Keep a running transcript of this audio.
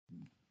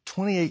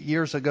28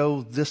 years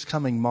ago this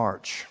coming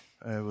March.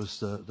 It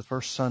was the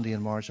first Sunday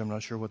in March. I'm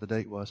not sure what the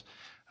date was.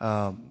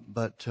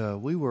 But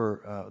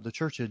the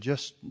church had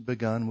just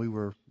begun. We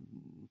were,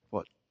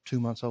 2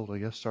 months old, I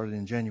guess, started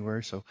in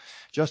January. So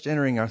just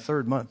entering our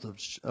third month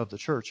of the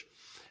church,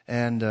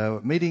 and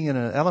meeting in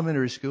an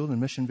elementary school in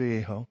Mission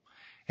Viejo.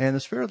 And the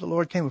Spirit of the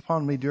Lord came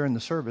upon me during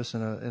the service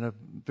in a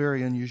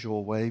very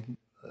unusual way,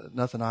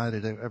 nothing I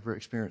had ever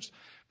experienced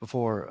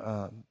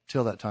before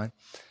till that time.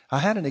 I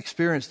had an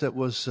experience that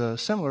was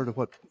similar to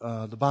what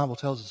the Bible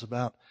tells us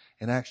about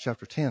in Acts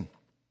chapter 10,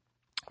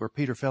 where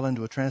Peter fell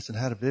into a trance and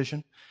had a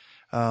vision.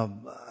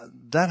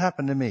 That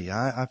happened to me.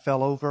 I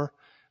fell over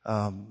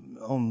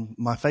on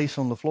my face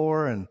on the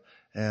floor, and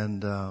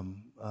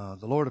the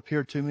Lord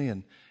appeared to me,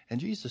 and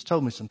Jesus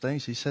told me some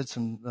things. He said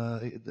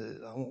I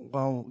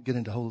won't get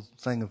into the whole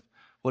thing of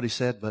what he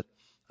said, but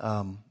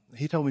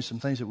he told me some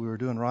things that we were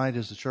doing right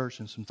as a church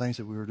and some things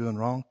that we were doing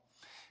wrong.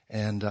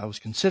 And I was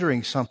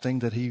considering something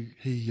that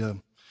he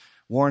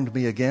warned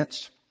me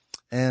against.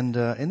 And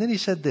then he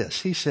said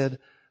this. He said,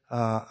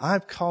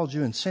 I've called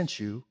you and sent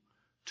you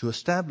to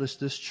establish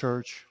this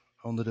church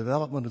on the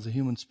development of the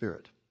human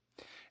spirit.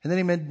 And then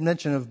he made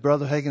mention of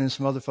Brother Hagin and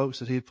some other folks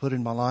that he had put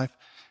in my life.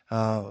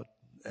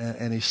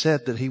 And he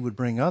said that he would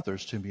bring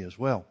others to me as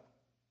well,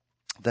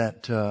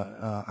 that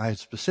I had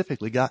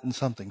specifically gotten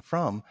something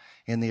from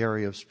in the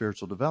area of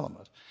spiritual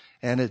development.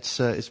 And it's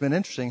been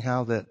interesting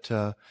how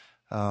that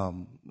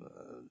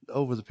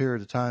over the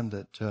period of time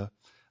that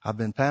I've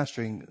been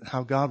pastoring,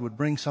 how God would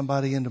bring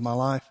somebody into my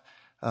life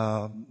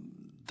that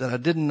I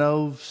didn't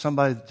know,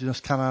 somebody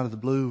just kind of out of the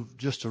blue,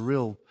 just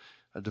a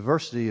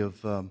diversity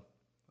of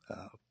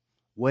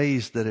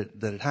ways that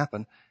it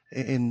happened.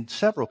 In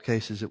several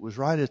cases, it was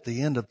right at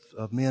the end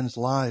of men's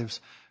lives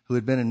who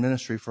had been in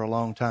ministry for a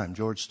long time.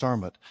 George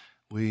Starmott,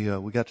 we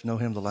got to know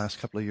him the last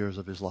couple of years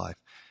of his life.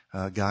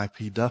 Guy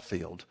P.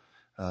 Duffield,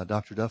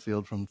 Dr.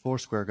 Duffield from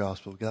Foursquare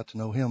Gospel, we got to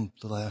know him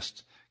the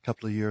last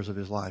couple of years of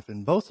his life.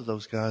 And both of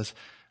those guys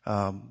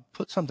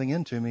put something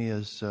into me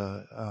as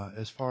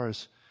far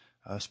as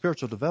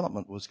spiritual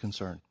development was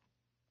concerned.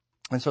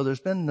 And so there's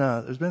been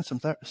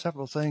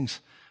several things,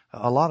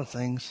 a lot of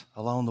things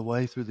along the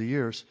way through the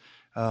years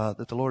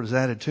that the Lord has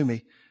added to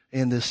me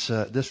in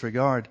this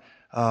regard.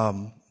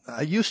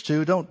 I used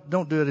to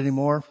don't do it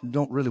anymore.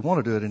 Don't really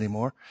want to do it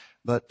anymore.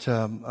 But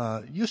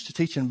used to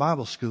teach in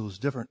Bible schools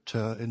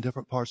in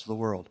different parts of the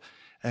world,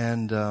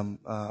 and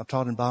I've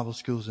taught in Bible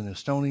schools in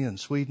Estonia and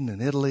Sweden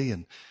and Italy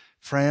and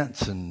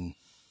France and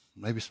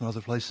maybe some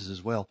other places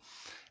as well.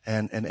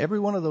 And every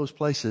one of those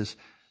places,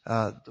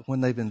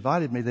 when they've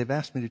invited me, they've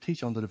asked me to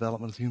teach on the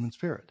development of the human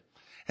spirit.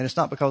 And it's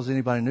not because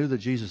anybody knew that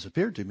Jesus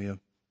appeared to me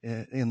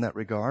in that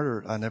regard,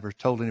 or I never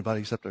told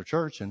anybody except our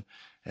church,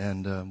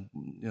 and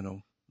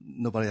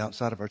nobody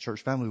outside of our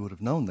church family would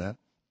have known that.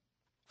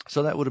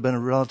 So that would have been a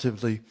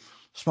relatively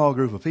small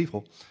group of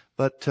people,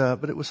 but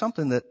it was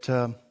something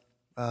that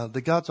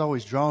God's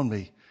always drawn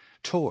me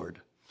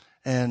toward,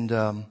 and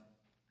I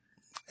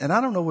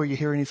don't know where you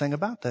hear anything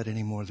about that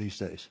anymore these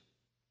days.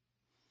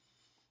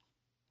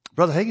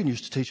 Brother Hagin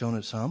used to teach on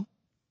it some,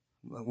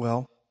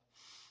 well,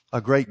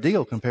 a great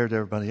deal compared to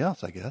everybody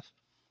else, I guess.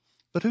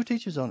 But who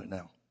teaches on it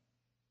now?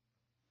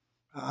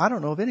 I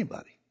don't know of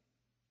anybody.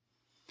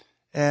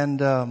 And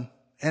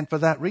for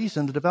that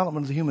reason, the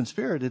development of the human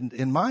spirit,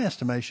 in my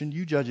estimation,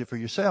 you judge it for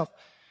yourself,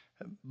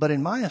 but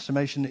in my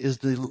estimation is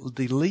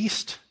the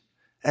least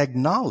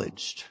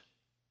acknowledged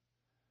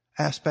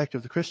aspect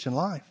of the Christian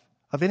life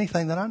of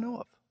anything that I know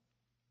of.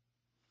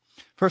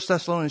 1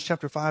 Thessalonians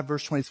chapter 5,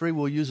 verse 23,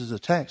 we'll use as a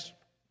text.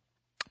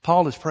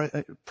 Paul is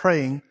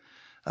praying,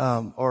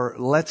 or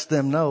lets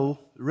them know,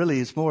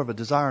 really it's more of a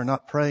desire,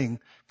 not praying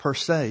per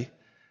se,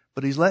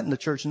 but he's letting the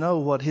church know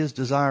what his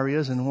desire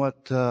is and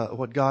what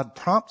God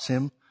prompts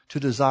him to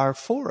desire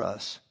for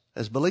us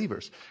as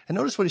believers. And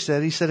notice what he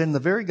said. He said, "And the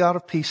very God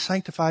of peace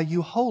sanctify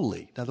you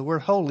wholly." Now the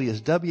word holy is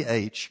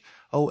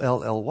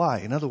W-H-O-L-L-Y.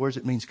 In other words,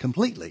 it means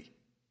completely.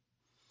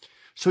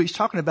 So he's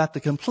talking about the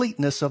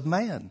completeness of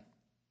man.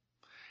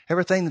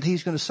 Everything that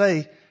he's going to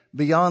say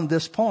beyond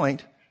this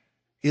point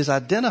is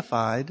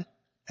identified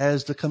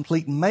as the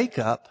complete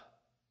makeup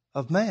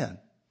of man.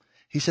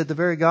 He said, "The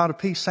very God of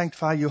peace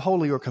sanctify you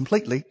wholly or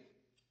completely.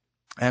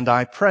 And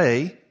I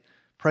pray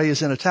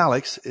is in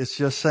italics. It's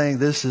just saying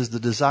this is the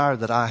desire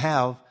that I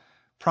have,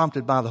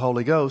 prompted by the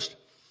Holy Ghost.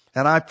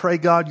 And I pray,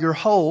 God, your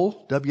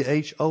whole,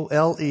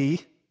 W-H-O-L-E,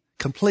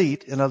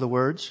 complete, in other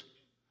words,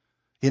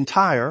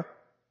 entire,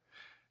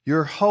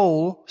 your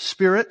whole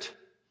spirit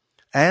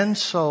and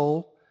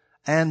soul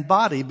and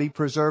body be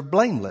preserved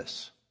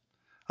blameless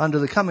unto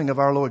the coming of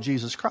our Lord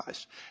Jesus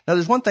Christ." Now,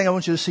 there's one thing I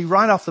want you to see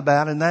right off the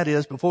bat, and that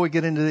is, before we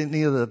get into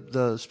any of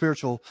the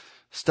spiritual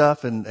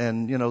stuff and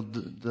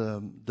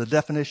the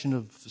definition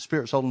of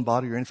spirit, soul, and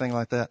body or anything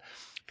like that,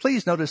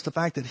 please notice the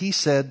fact that he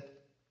said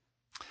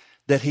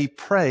that he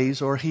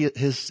prays, or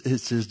his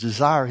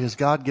desire, his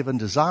God-given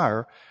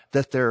desire,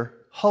 that their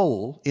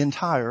whole,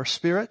 entire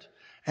spirit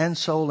and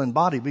soul and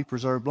body be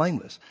preserved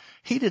blameless.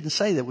 He didn't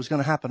say that was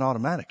going to happen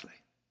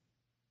automatically.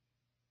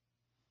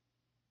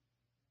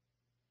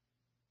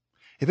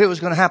 If it was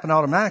going to happen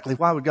automatically,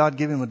 why would God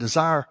give him a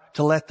desire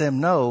to let them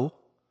know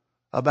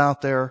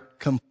about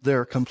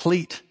their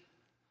complete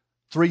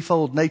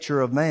threefold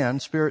nature of man,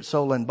 spirit,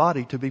 soul, and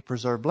body, to be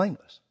preserved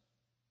blameless?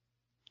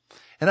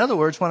 In other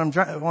words, what I'm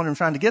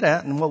trying to get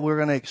at, and what we're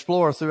going to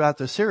explore throughout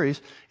this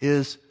series,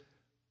 is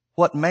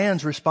what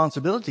man's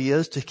responsibility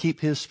is to keep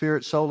his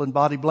spirit, soul, and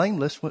body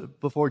blameless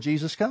before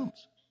Jesus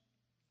comes.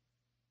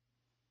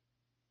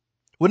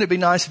 Wouldn't it be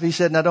nice if he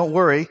said, now don't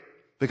worry,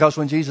 because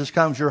when Jesus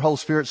comes, your whole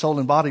spirit, soul,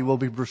 and body will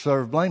be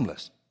preserved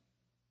blameless?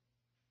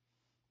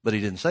 But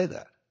he didn't say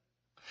that.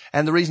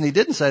 And the reason he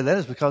didn't say that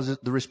is because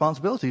the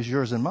responsibility is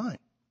yours and mine.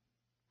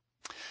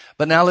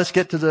 But now let's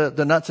get to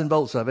the nuts and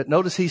bolts of it.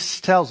 Notice he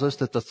tells us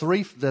that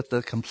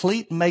the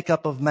complete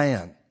makeup of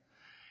man,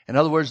 in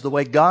other words, the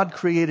way God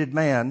created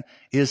man,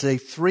 is a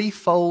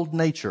threefold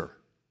nature: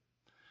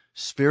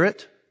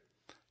 spirit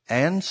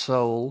and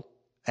soul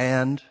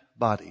and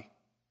body.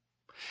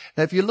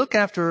 Now, if you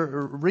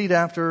read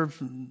after,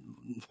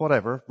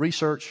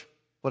 research,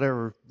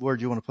 whatever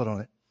word you want to put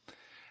on it,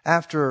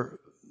 after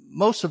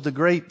most of the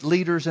great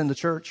leaders in the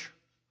church,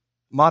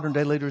 modern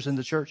day leaders in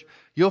the church,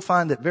 you'll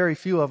find that very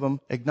few of them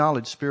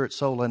acknowledge spirit,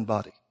 soul, and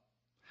body.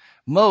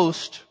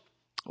 Most,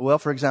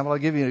 for example, I'll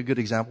give you a good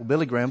example.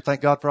 Billy Graham,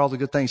 thank God for all the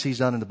good things he's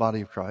done in the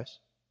body of Christ.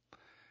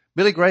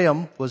 Billy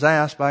Graham was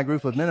asked by a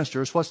group of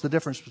ministers, what's the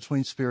difference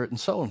between spirit and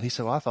soul? And he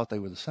said, well, I thought they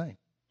were the same.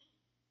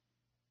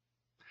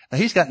 Now,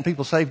 he's gotten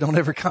people saved on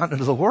every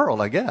continent of the world,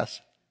 I guess.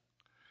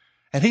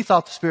 And he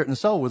thought the spirit and the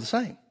soul were the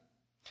same.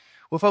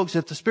 Well, folks,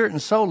 if the spirit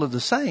and soul are the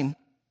same,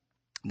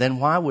 then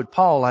why would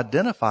Paul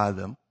identify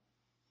them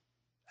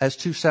as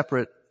two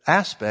separate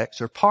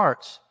aspects or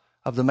parts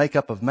of the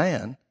makeup of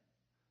man,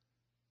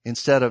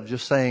 instead of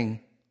just saying,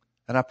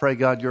 and I pray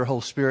God your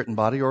whole spirit and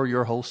body, or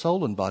your whole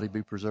soul and body,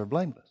 be preserved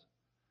blameless?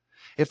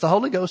 If the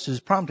Holy Ghost is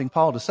prompting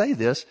Paul to say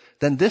this,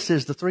 then this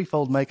is the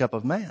threefold makeup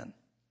of man.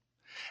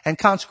 And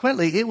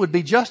consequently, it would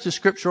be just as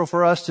scriptural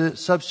for us to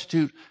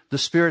substitute the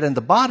spirit and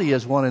the body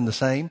as one and the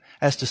same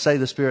as to say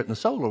the spirit and the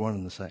soul are one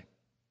and the same.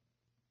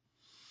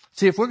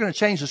 See, if we're going to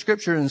change the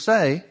scripture and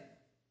say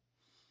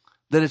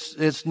that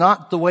it's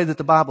not the way that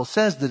the Bible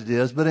says that it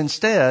is, but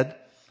instead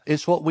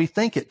it's what we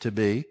think it to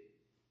be,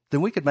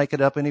 then we could make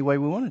it up any way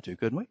we wanted to,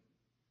 couldn't we?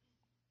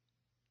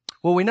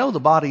 Well, we know the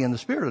body and the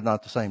spirit are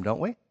not the same, don't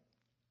we?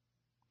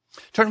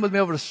 Turn with me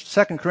over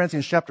to 2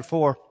 Corinthians chapter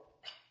 4.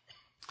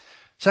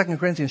 2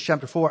 Corinthians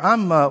chapter 4.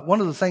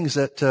 One of the things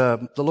that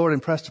the Lord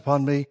impressed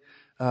upon me,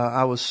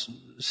 I was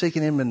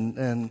seeking him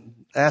and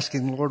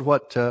asking the Lord,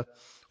 what do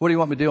you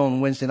want me to do on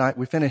Wednesday night?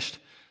 We finished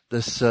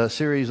this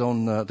series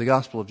on the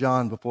Gospel of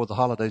John before the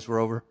holidays were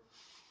over.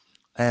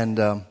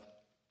 And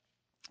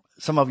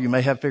some of you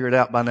may have figured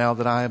out by now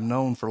that I am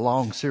known for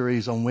long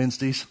series on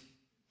Wednesdays.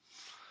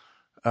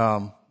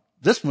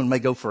 This one may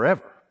go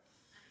forever.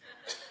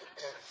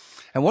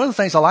 And one of the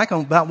things I like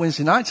about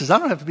Wednesday nights is I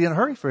don't have to be in a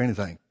hurry for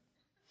anything.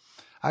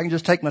 I can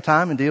just take my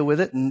time and deal with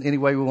it in any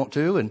way we want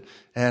to,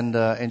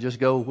 and just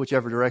go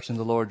whichever direction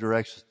the Lord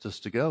directs us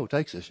to go,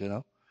 takes us,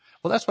 Well,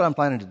 that's what I'm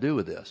planning to do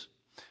with this.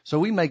 So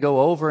we may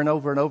go over and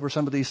over and over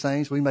some of these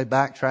things. We may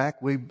backtrack.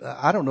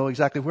 I don't know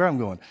exactly where I'm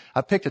going.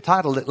 I picked a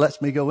title that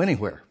lets me go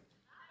anywhere.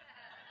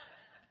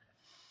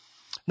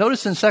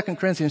 Notice in 2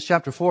 Corinthians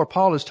chapter 4,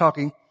 Paul is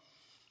talking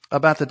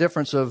about the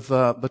difference of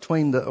notice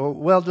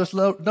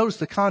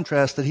the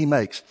contrast that he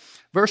makes.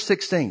 Verse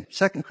 16,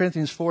 2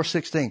 Corinthians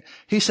 4:16.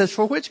 He says,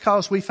 for which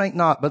cause we faint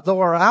not, but though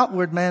our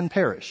outward man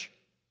perish,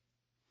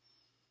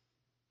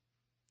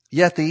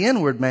 yet the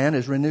inward man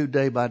is renewed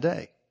day by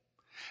day.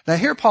 Now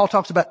here Paul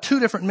talks about two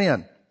different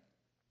men,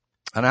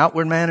 an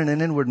outward man and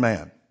an inward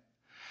man.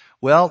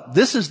 Well,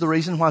 this is the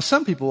reason why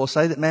some people will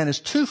say that man is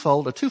a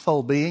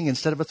twofold being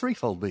instead of a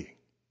threefold being.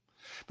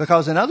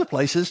 Because in other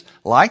places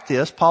like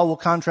this, Paul will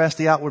contrast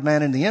the outward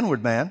man and the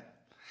inward man,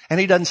 and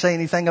he doesn't say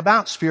anything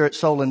about spirit,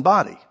 soul, and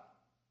body.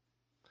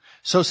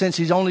 So since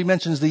he only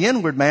mentions the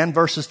inward man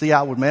versus the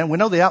outward man, we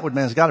know the outward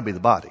man has got to be the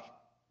body.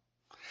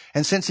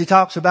 And since he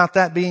talks about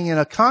that being in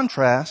a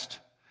contrast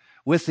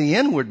with the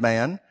inward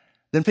man,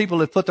 then people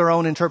have put their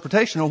own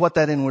interpretation on what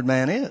that inward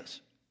man is.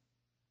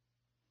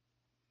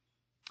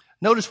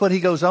 Notice what he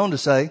goes on to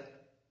say.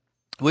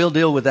 We'll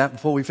deal with that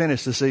before we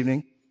finish this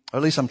evening, or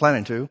at least I'm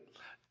planning to.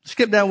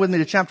 Skip down with me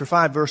to chapter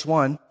 5, verse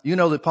 1. You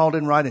know that Paul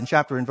didn't write in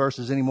chapter and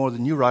verses any more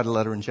than you write a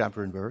letter in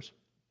chapter and verse.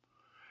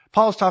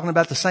 Paul's talking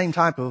about the same he's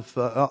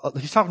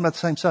talking about the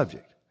same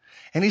subject.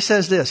 And he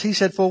says this, he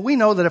said, for we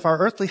know that if our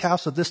earthly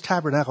house of this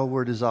tabernacle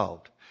were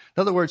dissolved.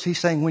 In other words, he's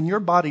saying when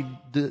your body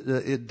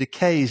it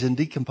decays and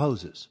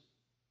decomposes,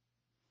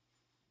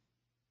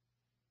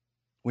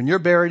 when you're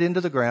buried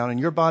into the ground and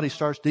your body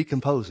starts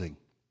decomposing,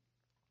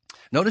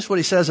 notice what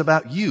he says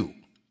about you.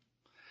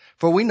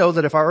 For we know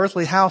that if our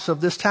earthly house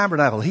of this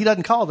tabernacle, he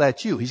doesn't call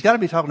that you. He's got to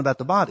be talking about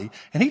the body,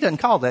 and he doesn't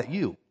call that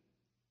you.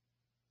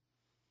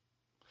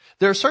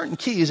 There are certain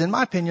keys, in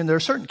my opinion,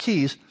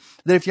 that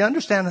if you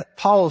understand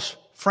Paul's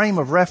frame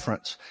of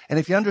reference, and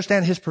if you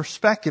understand his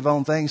perspective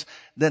on things,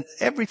 then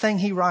everything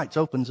he writes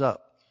opens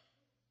up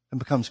and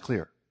becomes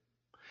clear.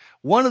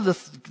 One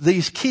of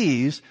these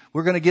keys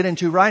we're going to get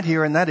into right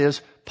here, and that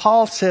is,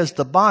 Paul says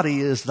the body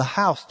is the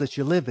house that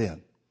you live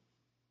in.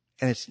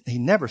 And he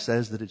never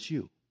says that it's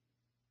you.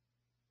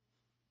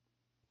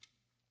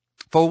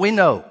 For we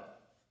know.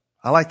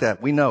 I like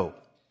that. We know.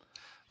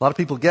 A lot of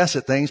people guess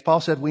at things. Paul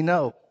said we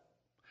know.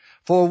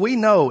 For we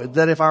know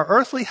that if our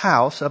earthly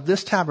house of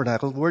this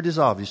tabernacle were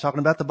dissolved, he's talking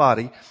about the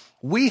body,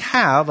 we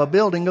have a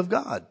building of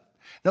God.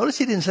 Notice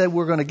he didn't say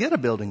we're going to get a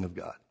building of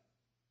God.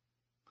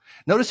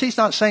 Notice he's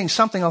not saying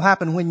something will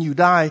happen when you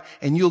die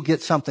and you'll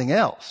get something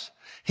else.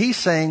 He's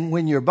saying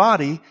when your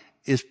body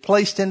is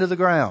placed into the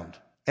ground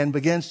and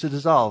begins to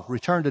dissolve,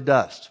 return to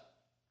dust,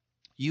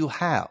 you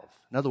have.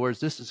 In other words,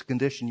 this is the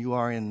condition you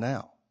are in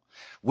now.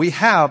 We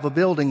have a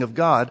building of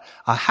God,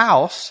 a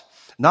house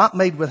not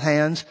made with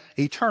hands,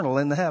 eternal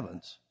in the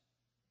heavens.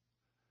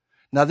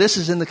 Now this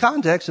is in the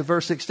context of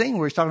verse 16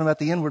 where he's talking about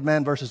the inward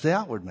man versus the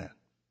outward man.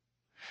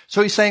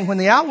 So he's saying when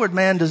the outward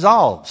man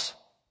dissolves,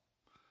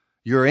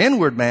 your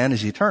inward man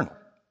is eternal.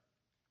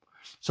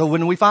 So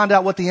when we find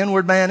out what the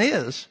inward man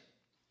is,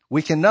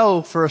 we can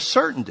know for a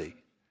certainty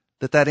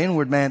that that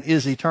inward man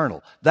is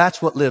eternal.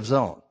 That's what lives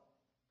on.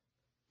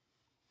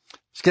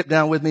 Skip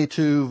down with me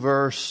to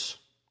verse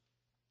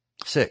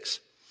 6.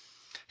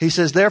 He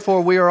says,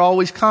 therefore we are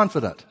always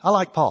confident. I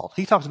like Paul.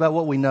 He talks about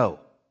what we know.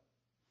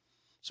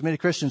 So many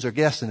Christians are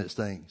guessing at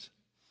things.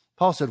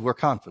 Paul said we're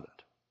confident.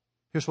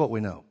 Here's what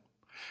we know.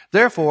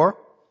 Therefore,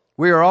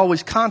 we are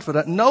always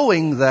confident,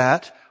 knowing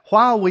that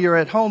while we are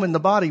at home in the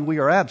body, we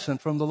are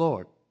absent from the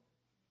Lord.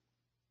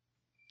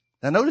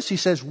 Now notice he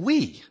says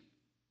we.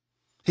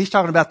 He's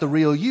talking about the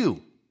real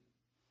you.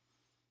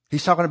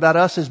 He's talking about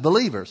us as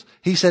believers.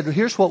 He said,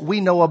 here's what we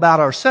know about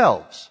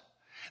ourselves.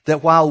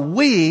 That while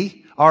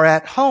we are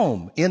at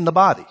home in the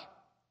body.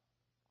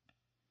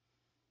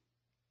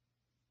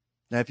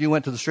 Now, if you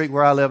went to the street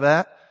where I live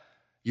at,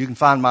 you can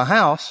find my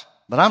house,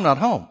 but I'm not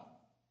home.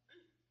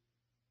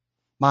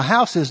 My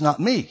house is not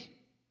me.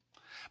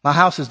 My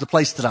house is the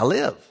place that I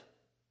live,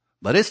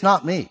 but it's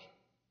not me.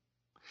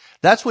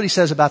 That's what he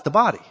says about the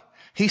body.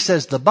 He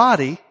says the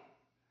body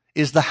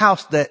is the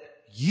house that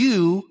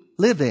you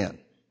live in.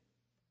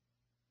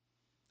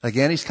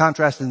 Again, he's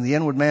contrasting the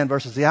inward man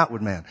versus the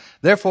outward man.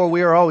 Therefore,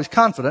 we are always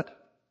confident,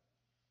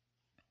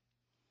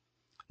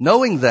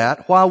 knowing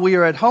that while we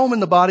are at home in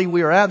the body,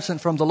 we are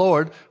absent from the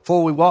Lord,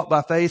 for we walk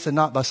by faith and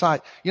not by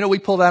sight. You know, we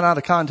pull that out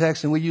of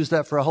context and we use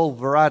that for a whole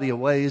variety of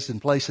ways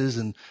and places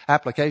and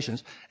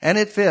applications. And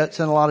it fits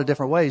in a lot of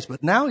different ways.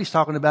 But now he's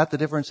talking about the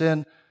difference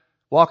in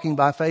walking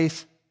by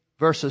faith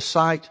versus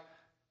sight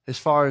as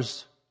far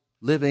as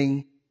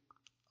living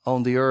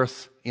on the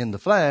earth in the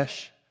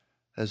flesh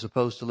as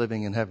opposed to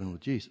living in heaven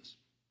with Jesus.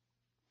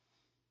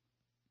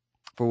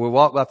 For we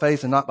walk by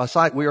faith and not by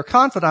sight. We are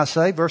confident, I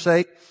say, verse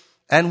 8,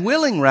 and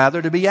willing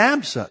rather to be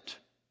absent.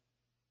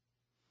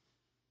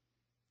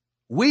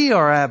 We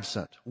are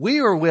absent. We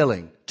are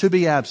willing to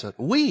be absent.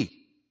 We,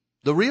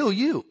 the real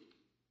you,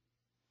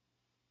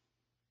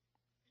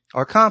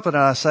 are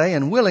confident, I say,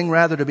 and willing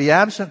rather to be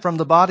absent from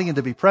the body and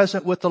to be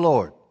present with the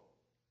Lord.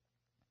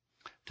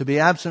 To be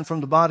absent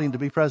from the body and to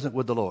be present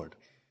with the Lord.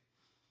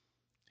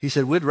 He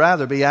said, we'd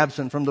rather be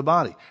absent from the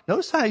body.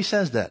 Notice how he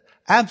says that.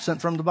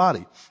 Absent from the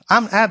body.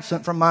 I'm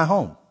absent from my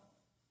home.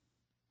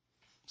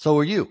 So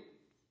are you.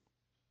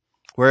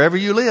 Wherever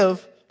you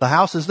live, the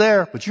house is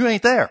there, but you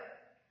ain't there.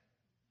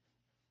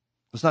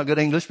 It's not good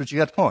English, but you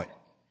got the point.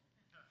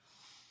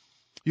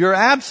 You're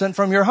absent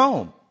from your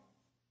home.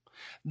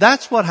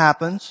 That's what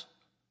happens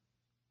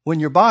when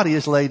your body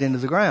is laid into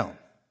the ground.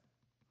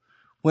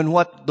 When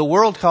what the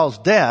world calls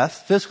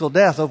death, physical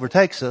death,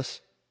 overtakes us,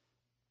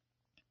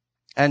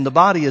 and the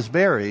body is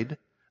buried,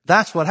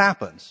 that's what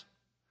happens.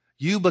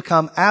 You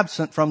become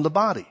absent from the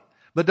body.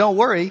 But don't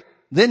worry,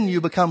 then you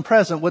become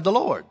present with the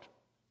Lord.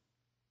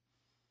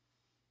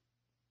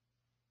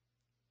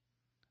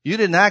 You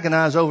didn't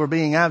agonize over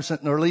being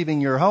absent or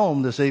leaving your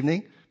home this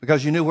evening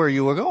because you knew where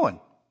you were going.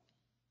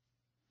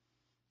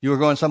 You were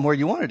going somewhere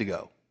you wanted to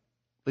go.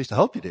 At least I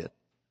hope you did.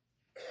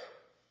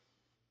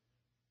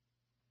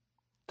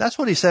 That's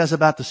what he says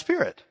about the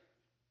Spirit.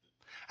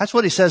 That's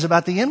what he says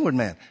about the inward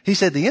man. He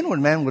said the inward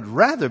man would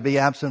rather be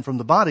absent from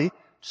the body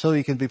so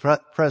he can be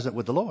present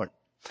with the Lord.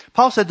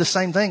 Paul said the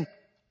same thing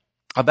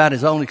about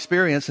his own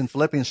experience in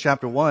Philippians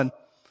chapter 1.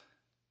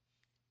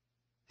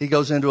 He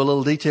goes into a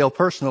little detail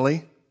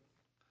personally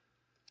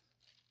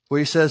where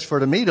he says, for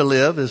to me to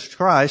live is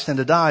Christ and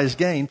to die is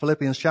gain.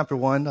 Philippians chapter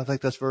 1, I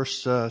think that's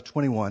verse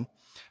 21.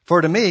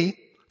 For to me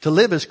to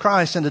live is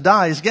Christ and to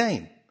die is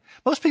gain.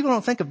 Most people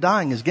don't think of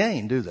dying as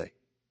gain, do they?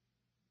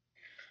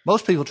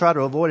 Most people try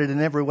to avoid it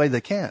in every way they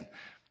can.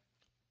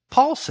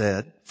 Paul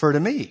said, for to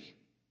me,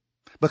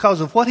 because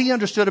of what he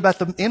understood about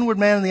the inward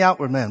man and the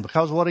outward man,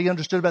 because of what he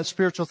understood about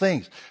spiritual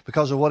things,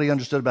 because of what he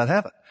understood about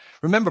heaven.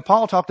 Remember,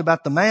 Paul talked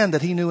about the man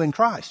that he knew in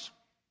Christ.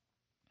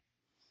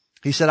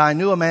 He said, I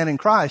knew a man in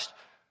Christ,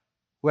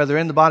 whether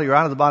in the body or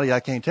out of the body, I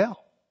can't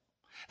tell.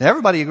 Now,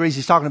 everybody agrees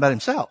he's talking about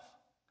himself.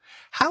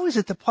 How is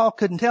it that Paul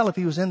couldn't tell if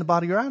he was in the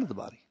body or out of the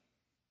body?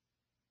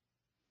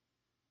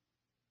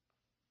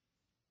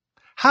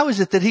 How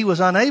is it that he was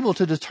unable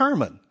to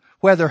determine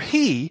whether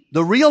he,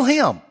 the real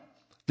him,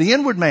 the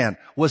inward man,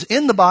 was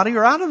in the body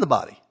or out of the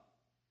body?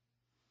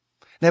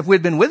 Now, if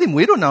we'd been with him,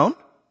 we'd have known.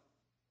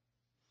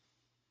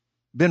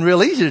 Been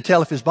real easy to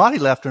tell if his body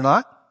left or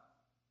not.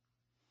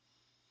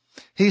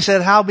 He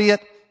said,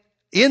 howbeit,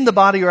 in the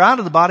body or out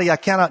of the body, I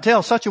cannot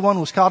tell. Such a one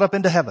was caught up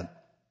into heaven.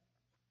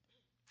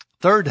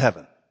 Third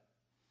heaven.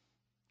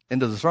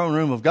 Into the throne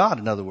room of God,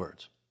 in other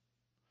words.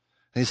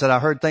 And he said, I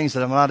heard things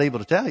that I'm not able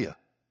to tell you.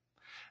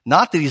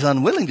 Not that he's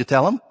unwilling to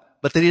tell them,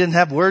 but that he didn't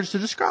have words to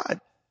describe.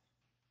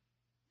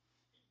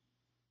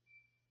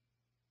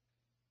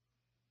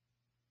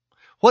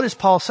 What is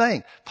Paul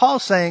saying?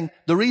 Paul's saying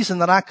the reason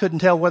that I couldn't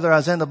tell whether I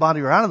was in the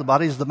body or out of the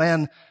body is the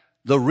man,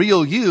 the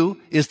real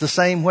you, is the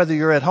same whether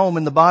you're at home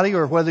in the body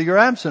or whether you're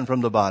absent from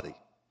the body.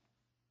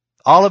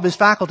 All of his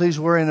faculties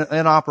were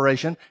in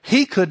operation.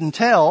 He couldn't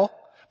tell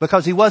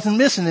because he wasn't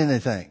missing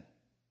anything.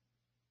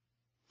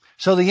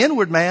 So the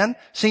inward man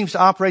seems to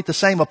operate the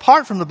same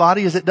apart from the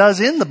body as it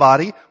does in the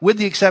body, with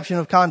the exception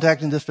of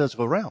contact in this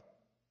physical realm.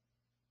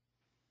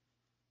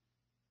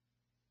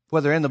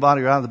 Whether in the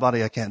body or out of the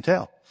body, I can't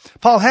tell.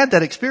 Paul had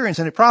that experience,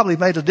 and it probably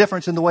made a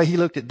difference in the way he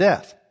looked at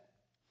death.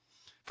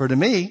 For to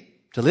me,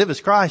 to live is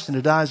Christ and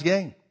to die is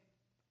gain.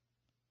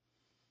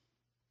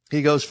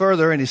 He goes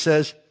further and he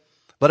says,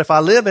 but if I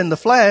live in the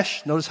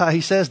flesh, notice how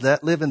he says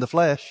that, live in the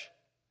flesh.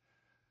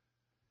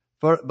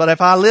 But if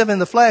I live in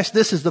the flesh,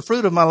 this is the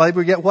fruit of my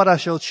labor, yet what I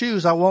shall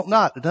choose I won't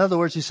not. In other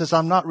words, he says,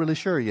 I'm not really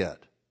sure yet.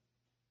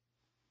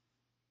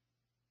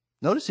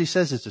 Notice he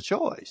says it's a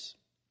choice.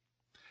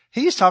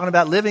 He's talking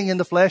about living in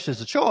the flesh as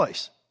a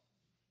choice.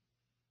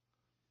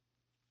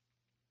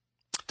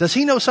 Does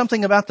he know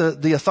something about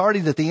the authority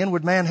that the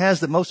inward man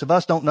has that most of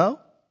us don't know?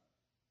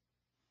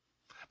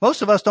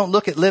 Most of us don't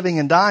look at living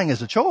and dying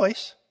as a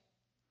choice.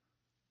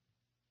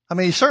 I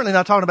mean, he's certainly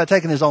not talking about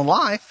taking his own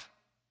life.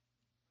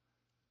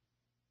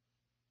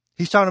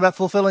 He's talking about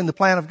fulfilling the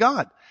plan of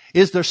God.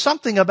 Is there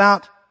something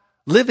about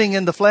living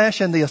in the flesh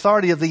and the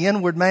authority of the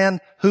inward man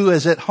who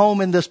is at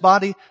home in this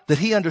body that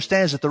he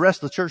understands that the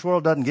rest of the church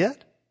world doesn't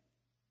get?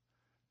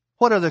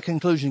 What other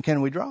conclusion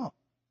can we draw?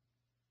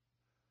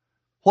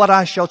 What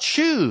I shall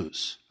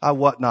choose, I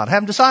what not.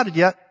 Haven't decided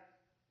yet.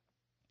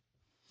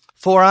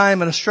 For I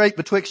am in a strait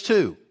betwixt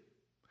two.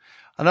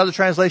 Another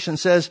translation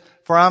says,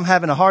 for I'm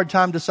having a hard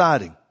time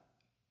deciding.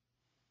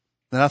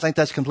 And I think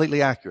that's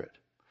completely accurate.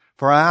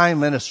 For I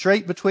am in a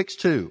strait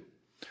betwixt two.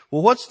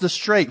 Well, what's the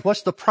strait?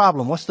 What's the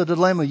problem? What's the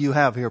dilemma you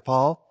have here,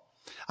 Paul?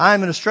 I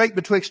am in a strait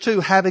betwixt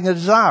two, having a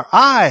desire.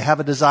 I have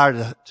a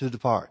desire to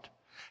depart.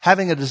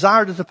 Having a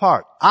desire to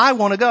depart. I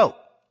want to go.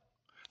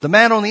 The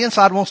man on the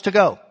inside wants to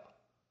go.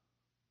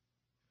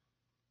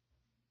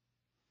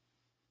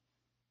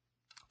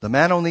 The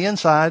man on the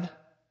inside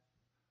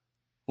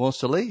wants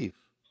to leave,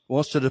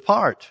 wants to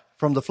depart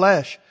from the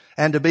flesh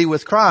and to be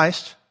with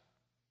Christ,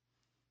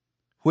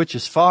 which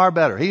is far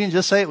better. He didn't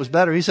just say it was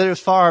better. He said it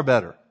was far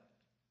better.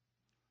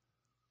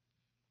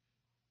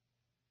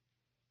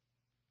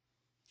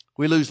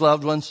 We lose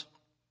loved ones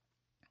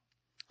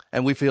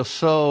and we feel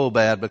so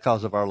bad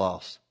because of our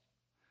loss.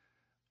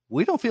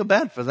 We don't feel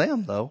bad for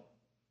them, though.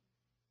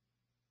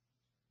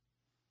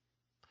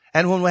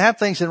 And when we have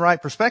things in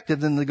right perspective,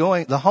 then the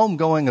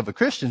homegoing of a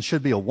Christian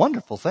should be a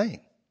wonderful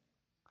thing.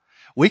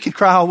 We can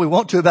cry all we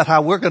want to about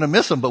how we're going to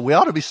miss them, but we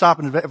ought to be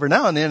stopping every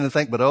now and then and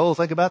think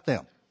about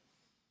them.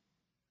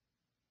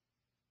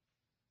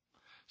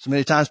 So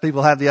many times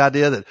people have the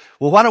idea that,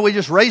 well, why don't we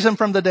just raise them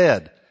from the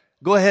dead?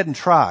 Go ahead and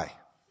try.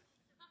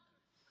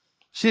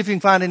 See if you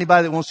can find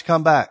anybody that wants to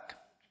come back.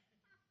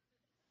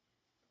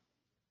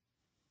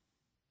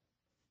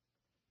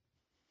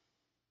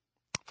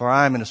 For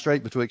I am in a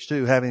strait betwixt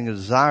two, having a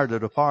desire to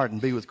depart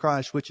and be with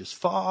Christ, which is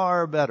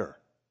far better.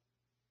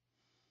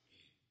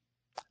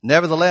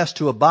 Nevertheless,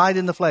 to abide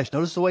in the flesh.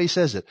 Notice the way he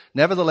says it.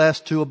 Nevertheless,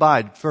 to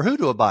abide. For who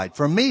to abide?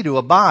 For me to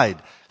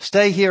abide.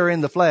 Stay here in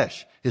the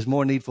flesh is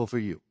more needful for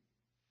you.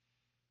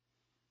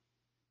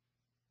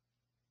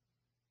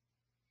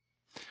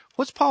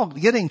 What's Paul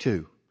getting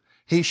to?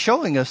 He's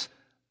showing us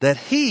that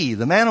he,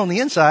 the man on the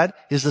inside,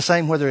 is the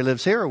same whether he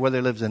lives here or whether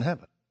he lives in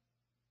heaven.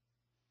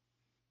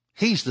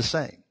 He's the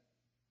same.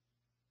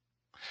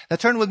 Now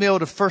turn with me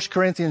over to 1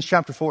 Corinthians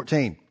chapter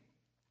 14.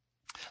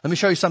 Let me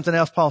show you something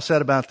else Paul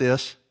said about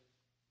this.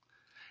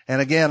 And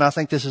again, I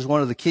think this is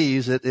one of the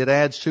keys. It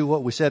adds to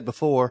what we said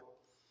before.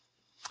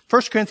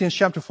 1 Corinthians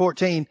chapter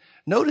 14.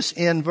 Notice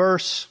in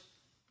verse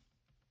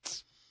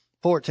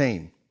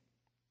 14.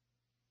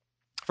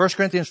 1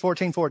 Corinthians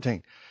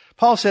 14:14.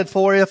 Paul said,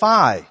 for if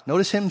I,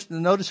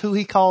 notice who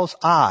he calls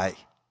I.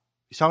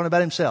 He's talking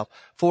about himself.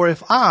 For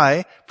if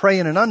I pray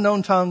in an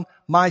unknown tongue,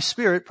 my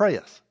spirit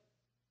prayeth.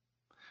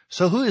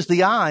 So who is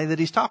the I that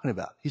he's talking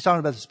about? He's talking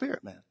about the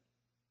spirit man.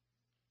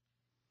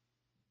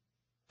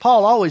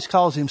 Paul always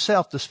calls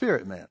himself the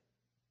spirit man.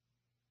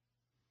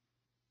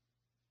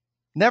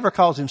 Never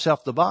calls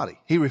himself the body.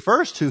 He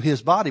refers to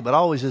his body, but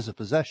always as a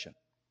possession.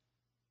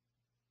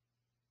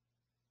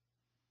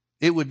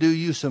 It would do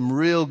you some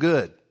real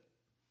good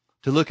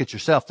to look at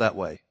yourself that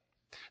way.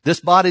 This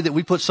body that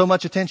we put so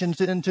much attention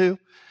into,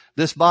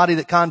 this body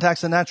that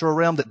contacts the natural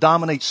realm that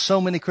dominates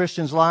so many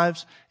Christians'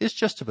 lives, is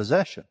just a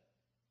possession.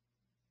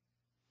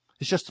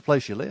 It's just the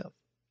place you live.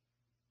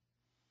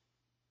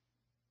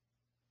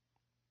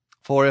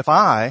 For if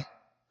I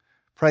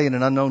pray in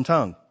an unknown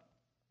tongue,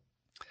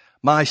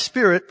 my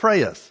spirit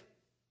prayeth,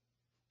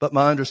 but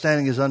my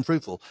understanding is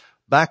unfruitful.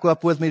 Back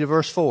up with me to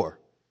verse 4.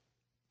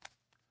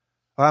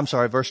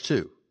 Verse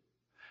 2.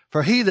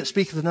 For he that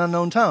speaketh in an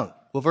unknown tongue.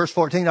 Well, verse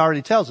 14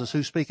 already tells us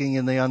who's speaking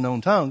in the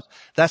unknown tongues.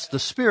 That's the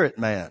spirit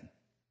man.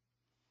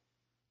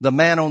 The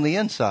man on the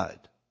inside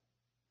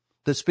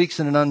that speaks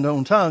in an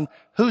unknown tongue.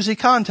 Who's he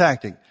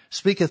contacting?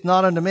 Speaketh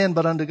not unto men,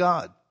 but unto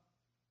God.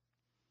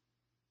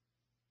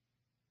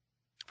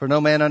 For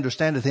no man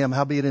understandeth him,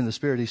 howbeit in the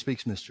spirit he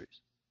speaks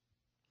mysteries.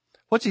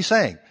 What's he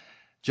saying?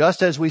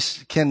 Just as we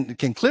can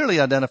clearly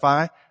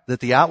identify that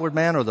the outward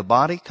man or the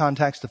body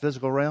contacts the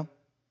physical realm,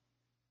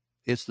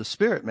 it's the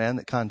spirit man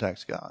that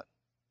contacts God.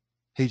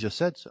 He just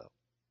said so.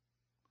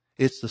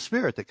 It's the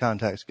spirit that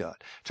contacts God.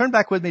 Turn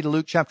back with me to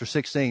Luke chapter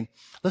 16.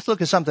 Let's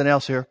look at something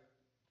else here.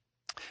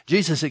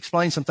 Jesus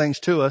explained some things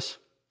to us.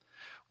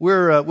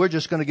 We're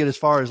just going to get as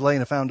far as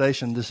laying a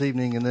foundation this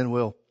evening, and then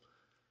we'll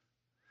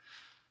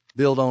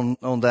build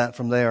on that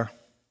from there.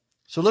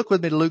 So look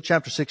with me to Luke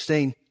chapter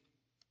 16.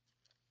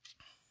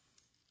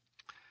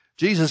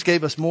 Jesus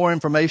gave us more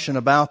information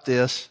about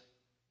this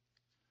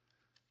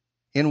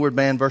inward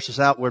man versus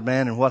outward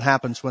man and what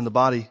happens when the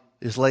body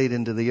is laid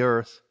into the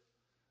earth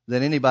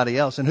than anybody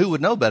else. And who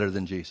would know better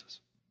than Jesus?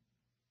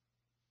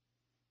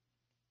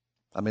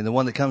 I mean, the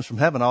one that comes from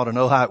heaven ought to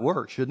know how it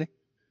works, shouldn't he?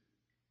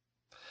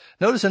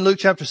 Notice in Luke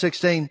chapter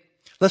 16,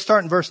 let's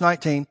start in verse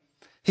 19.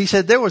 He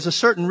said, there was a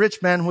certain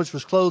rich man which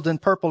was clothed in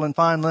purple and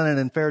fine linen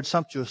and fared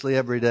sumptuously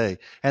every day.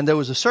 And there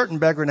was a certain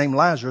beggar named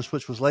Lazarus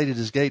which was laid at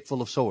his gate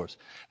full of sores.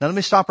 Now let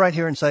me stop right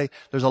here and say,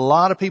 there's a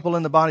lot of people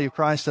in the body of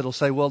Christ that'll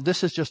say, well,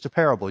 this is just a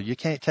parable. You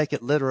can't take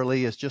it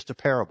literally. It's just a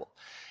parable.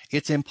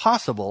 It's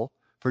impossible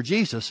for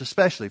Jesus,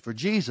 especially for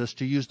Jesus,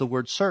 to use the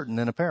word certain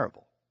in a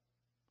parable.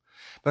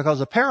 Because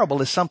a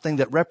parable is something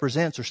that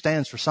represents or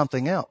stands for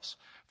something else.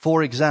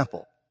 For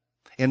example,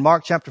 in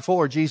Mark chapter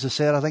 4, Jesus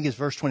said, I think it's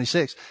verse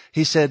 26,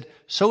 he said,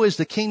 so is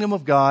the kingdom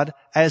of God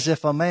as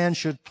if a man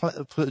should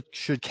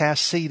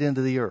cast seed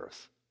into the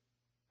earth.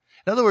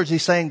 In other words,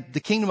 he's saying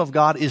the kingdom of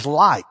God is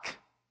like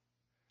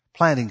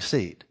planting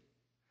seed.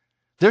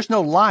 There's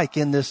no like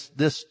in this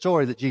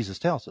story that Jesus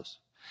tells us.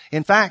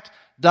 In fact,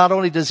 not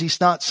only does he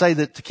not say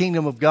that the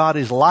kingdom of God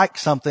is like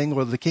something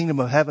or the kingdom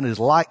of heaven is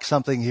like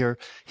something here,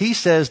 he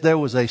says there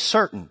was a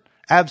certain,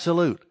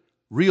 absolute,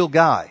 real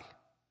guy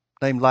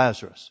named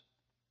Lazarus.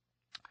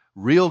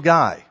 Real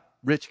guy,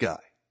 rich guy.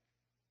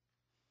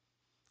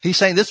 He's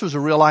saying this was a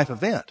real life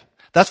event.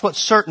 That's what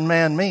certain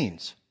man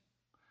means.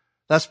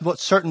 That's what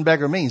certain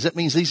beggar means. It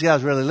means these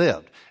guys really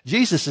lived.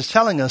 Jesus is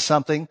telling us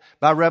something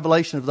by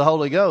revelation of the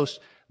Holy Ghost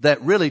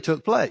that really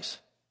took place.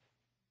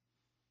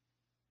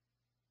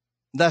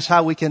 That's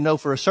how we can know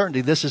for a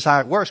certainty this is how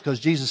it works, because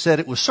Jesus said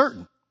it was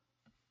certain.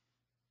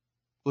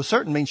 Well,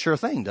 certain means sure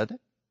thing, doesn't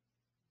it?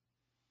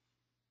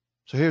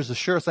 So here's the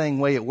sure thing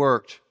way it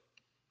worked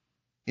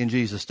in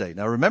Jesus' day.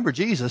 Now remember,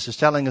 Jesus is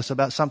telling us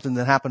about something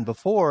that happened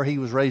before he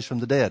was raised from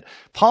the dead.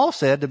 Paul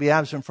said to be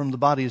absent from the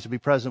body is to be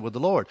present with the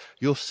Lord.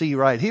 You'll see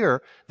right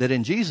here that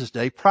in Jesus'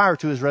 day, prior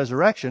to his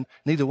resurrection,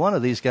 neither one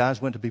of these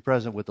guys went to be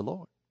present with the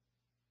Lord.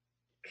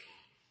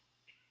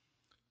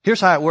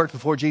 Here's how it worked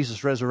before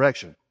Jesus'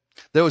 resurrection.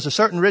 There was a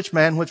certain rich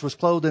man which was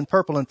clothed in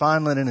purple and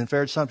fine linen and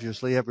fared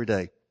sumptuously every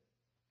day.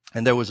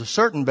 And there was a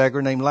certain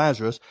beggar named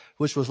Lazarus,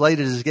 which was laid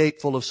at his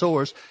gate full of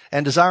sores,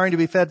 and desiring to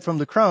be fed from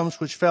the crumbs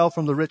which fell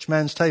from the rich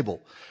man's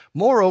table.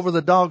 Moreover,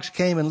 the dogs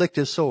came and licked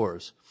his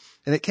sores.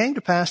 And it came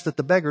to pass that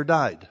the beggar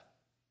died.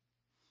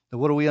 Now,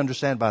 what do we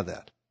understand by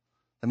that?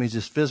 That means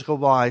his physical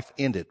life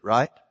ended,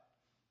 right?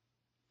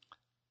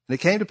 And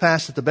it came to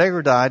pass that the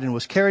beggar died and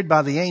was carried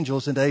by the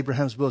angels into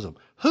Abraham's bosom.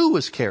 Who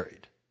was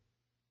carried?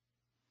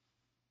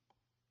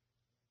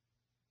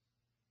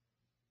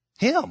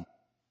 Him.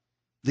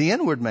 The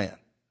inward man.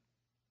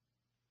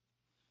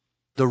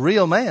 The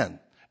real man.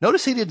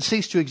 Notice he didn't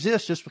cease to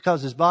exist just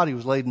because his body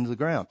was laid into the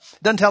ground.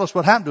 It doesn't tell us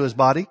what happened to his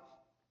body.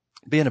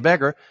 Being a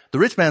beggar, the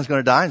rich man's going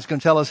to die and it's going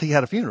to tell us he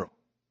had a funeral.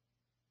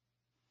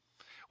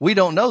 We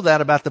don't know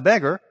that about the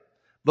beggar,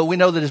 but we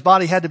know that his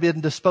body had to be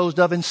disposed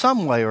of in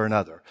some way or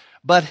another.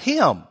 But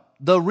him,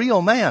 the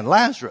real man,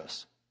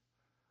 Lazarus,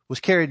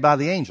 was carried by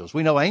the angels.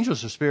 We know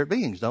angels are spirit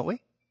beings, don't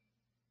we?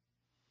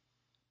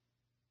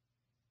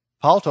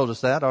 Paul told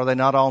us that. Are they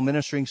not all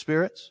ministering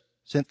spirits,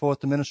 sent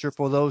forth to minister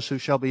for those who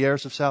shall be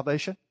heirs of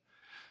salvation?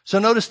 So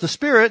notice the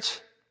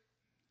spirits,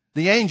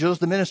 the angels,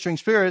 the ministering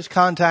spirits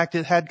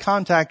had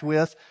contact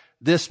with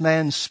this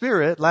man's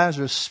spirit,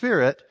 Lazarus'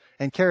 spirit,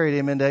 and carried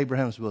him into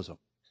Abraham's bosom.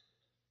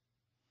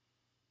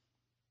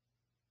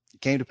 It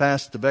came to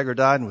pass that the beggar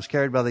died and was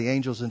carried by the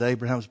angels into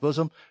Abraham's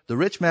bosom. The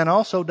rich man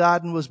also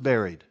died and was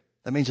buried.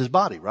 That means his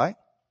body, right?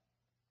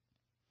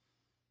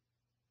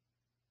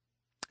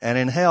 And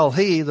in hell,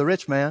 he, the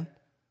rich man,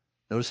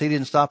 notice he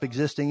didn't stop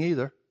existing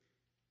either.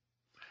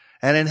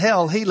 And in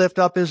hell he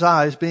lifted up his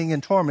eyes, being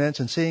in torments,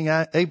 and seeing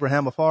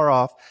Abraham afar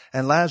off,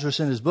 and Lazarus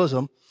in his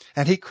bosom.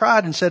 And he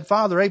cried and said,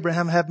 Father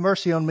Abraham, have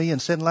mercy on me,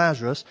 and send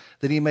Lazarus,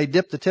 that he may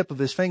dip the tip of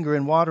his finger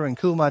in water and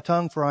cool my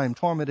tongue, for I am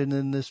tormented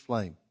in this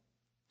flame.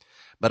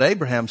 But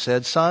Abraham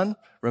said, Son,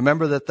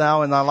 remember that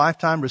thou in thy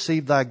lifetime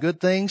received thy good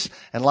things,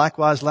 and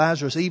likewise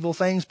Lazarus evil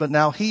things, but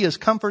now he is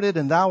comforted,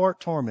 and thou art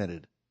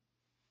tormented.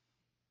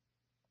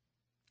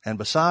 And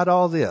beside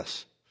all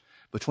this,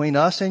 between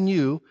us and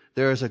you,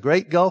 there is a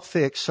great gulf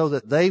fixed, so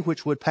that they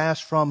which would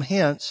pass from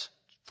hence,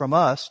 from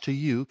us to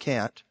you,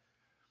 can't.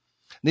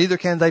 Neither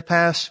can they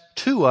pass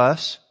to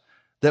us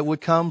that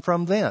would come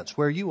from thence,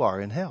 where you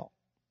are in hell.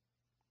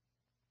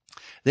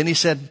 Then he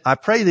said, I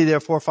pray thee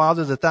therefore,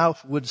 Father, that thou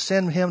would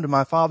send him to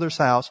my father's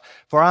house,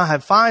 for I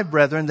have 5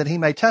 brethren, that he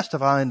may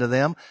testify unto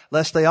them,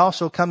 lest they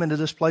also come into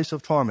this place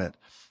of torment.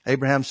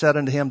 Abraham said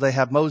unto him, They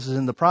have Moses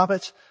and the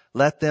prophets,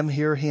 let them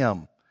hear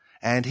him.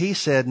 And he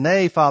said,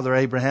 Nay, Father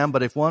Abraham,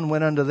 but if one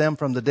went unto them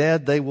from the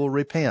dead, they will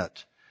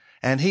repent.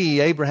 And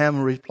he,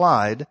 Abraham,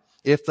 replied,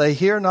 If they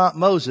hear not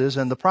Moses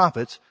and the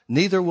prophets,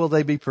 neither will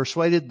they be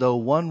persuaded, though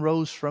one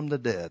rose from the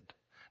dead.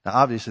 Now,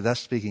 obviously, that's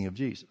speaking of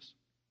Jesus.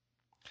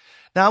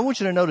 Now, I want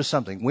you to notice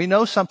something. We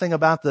know something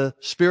about the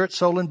spirit,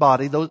 soul, and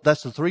body.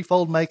 That's the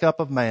threefold makeup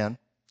of man,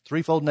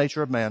 threefold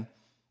nature of man.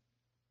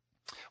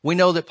 We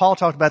know that Paul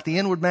talked about the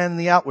inward man and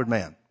the outward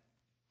man.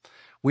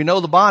 We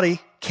know the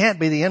body can't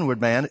be the inward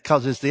man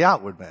because it's the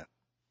outward man.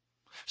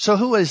 So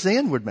who is the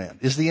inward man?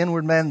 Is the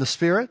inward man the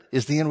spirit?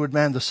 Is the inward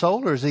man the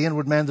soul? Or is the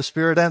inward man the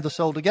spirit and the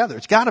soul together?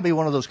 It's got to be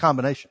one of those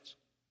combinations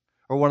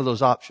or one of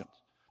those options.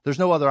 There's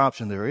no other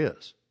option there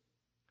is.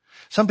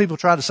 Some people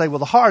try to say, well,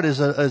 the heart is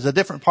a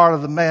different part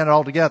of the man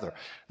altogether.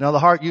 Now, the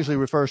heart usually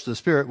refers to the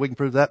spirit. We can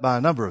prove that by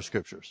a number of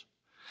scriptures.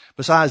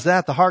 Besides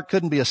that, the heart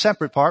couldn't be a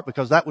separate part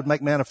because that would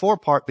make man a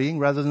 4-part being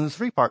rather than a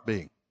 3-part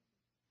being.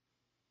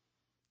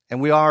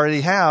 And we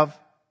already have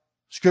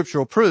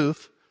scriptural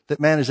proof that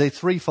man is a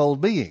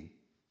threefold being.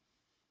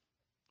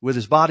 With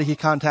his body, he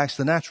contacts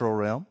the natural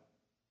realm,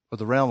 or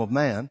the realm of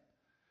man.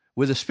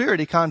 With his spirit,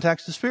 he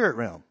contacts the spirit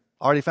realm.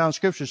 Already found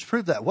scriptures to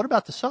prove that. What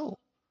about the soul?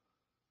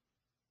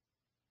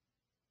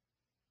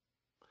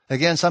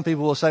 Again, some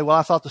people will say, well,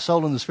 I thought the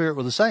soul and the spirit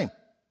were the same.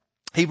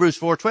 Hebrews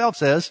 4:12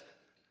 says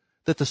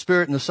that the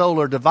spirit and the soul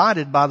are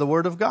divided by the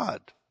word of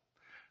God.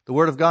 The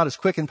word of God is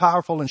quick and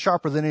powerful and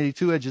sharper than any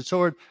 2-edged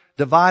sword,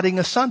 dividing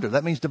asunder.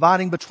 That means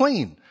dividing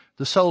between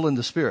the soul and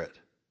the spirit.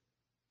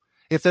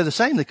 If they're the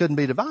same, they couldn't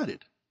be divided.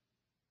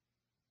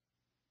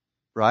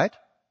 Right?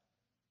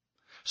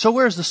 So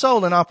where's the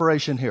soul in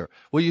operation here?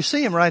 Well, you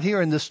see him right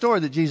here in this story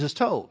that Jesus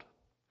told.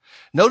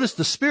 Notice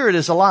the spirit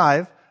is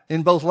alive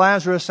in both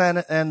Lazarus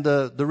and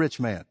the rich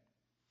man.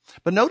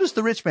 But notice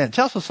the rich man. It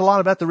tells us a lot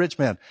about the rich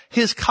man.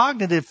 His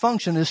cognitive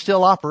function is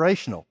still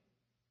operational.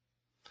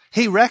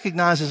 He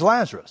recognizes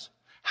Lazarus.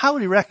 How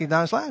would he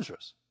recognize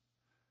Lazarus?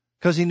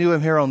 Because he knew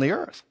him here on the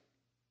earth.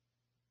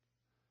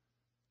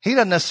 He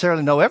doesn't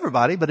necessarily know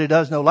everybody, but he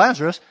does know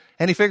Lazarus,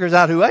 and he figures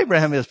out who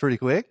Abraham is pretty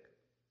quick.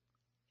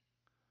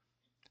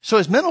 So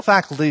his mental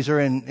faculties are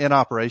in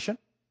operation.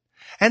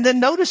 And then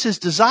notice his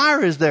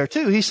desire is there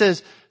too. He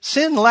says,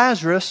 send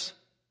Lazarus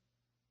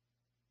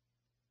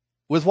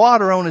with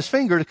water on his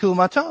finger to cool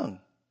my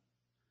tongue.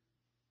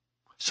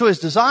 So his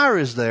desire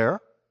is there.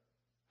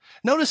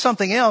 Notice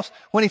something else.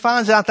 When he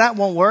finds out that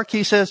won't work,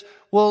 he says,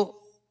 well,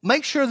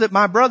 make sure that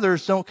my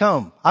brothers don't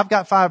come. I've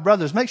got 5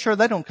 brothers. Make sure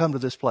they don't come to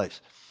this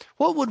place.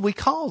 What would we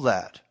call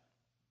that?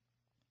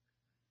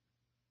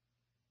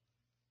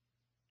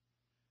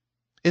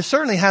 It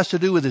certainly has to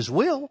do with his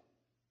will.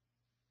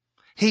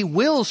 He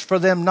wills for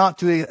them not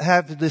to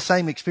have the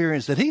same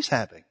experience that he's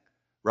having,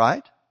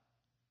 right?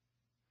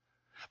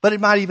 But it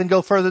might even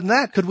go further than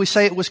that. Could we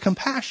say it was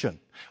compassion?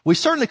 We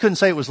certainly couldn't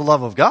say it was the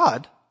love of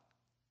God.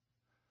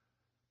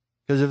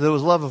 Because if there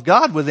was love of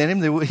God within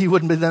him, he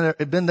wouldn't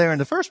have been there in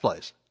the first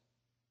place.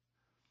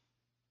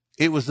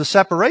 It was the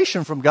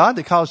separation from God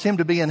that caused him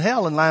to be in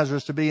hell and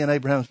Lazarus to be in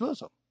Abraham's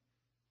bosom.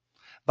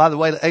 By the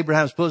way,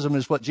 Abraham's bosom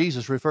is what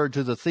Jesus referred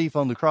to the thief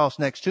on the cross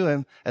next to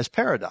him as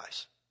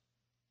paradise.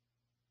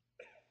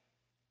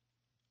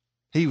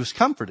 He was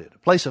comforted, a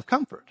place of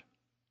comfort.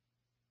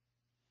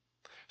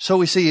 So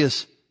we see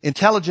his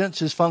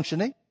intelligence is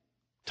functioning.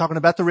 Talking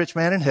about the rich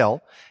man in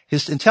hell.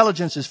 His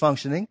intelligence is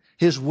functioning.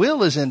 His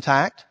will is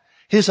intact.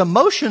 His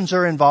emotions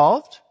are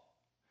involved.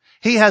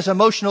 He has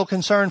emotional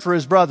concern for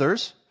his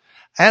brothers.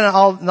 And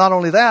not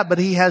only that, but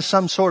he has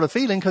some sort of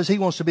feeling because he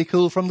wants to be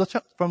cool from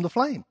the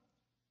flame.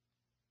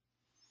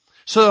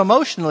 So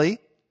emotionally,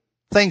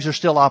 things are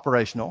still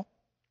operational.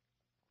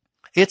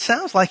 It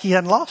sounds like he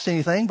hadn't lost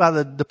anything by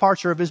the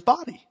departure of his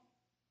body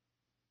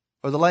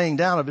or the laying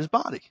down of his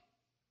body,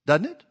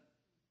 doesn't it?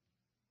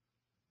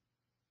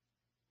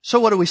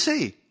 So what do we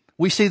see?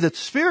 We see that the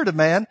spirit of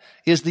man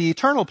is the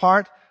eternal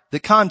part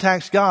that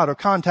contacts God or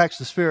contacts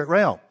the spirit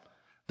realm.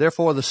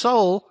 Therefore, the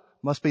soul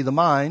must be the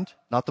mind,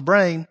 not the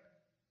brain.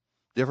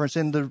 Difference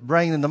in the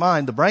brain and the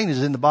mind. The brain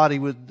is in the body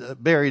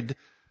buried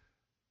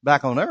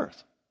back on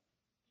earth.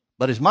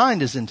 But his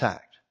mind is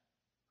intact.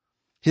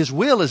 His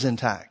will is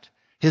intact.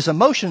 His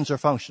emotions are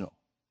functional.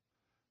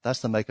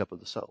 That's the makeup of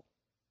the soul.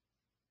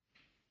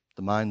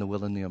 The mind, the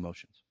will, and the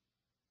emotions.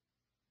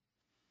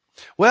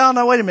 Well,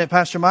 now wait a minute,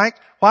 Pastor Mike.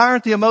 Why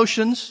aren't the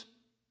emotions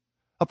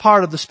a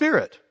part of the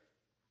Spirit?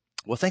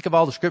 Well, think of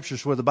all the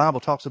scriptures where the Bible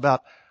talks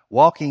about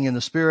walking in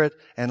the Spirit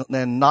and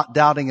not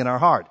doubting in our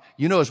heart.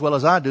 You know as well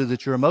as I do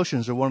that your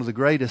emotions are one of the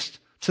greatest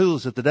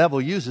tools that the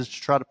devil uses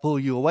to try to pull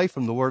you away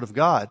from the Word of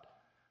God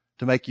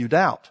to make you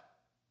doubt.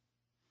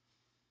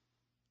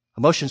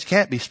 Emotions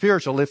can't be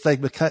spiritual if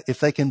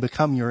they can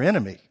become your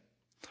enemy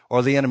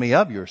or the enemy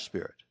of your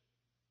spirit.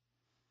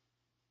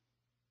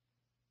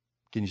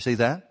 Can you see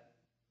that?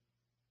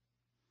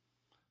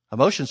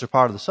 Emotions are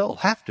part of the soul,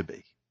 have to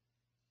be.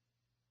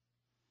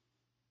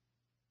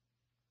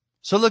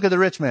 So look at the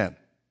rich man.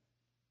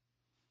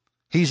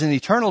 He's an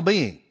eternal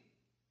being.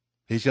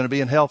 He's going to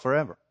be in hell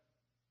forever.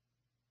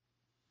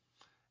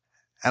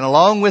 And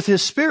along with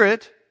his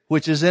spirit,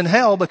 which is in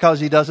hell because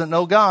he doesn't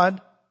know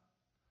God,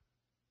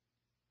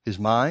 his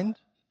mind,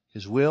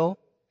 his will,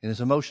 and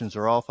his emotions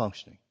are all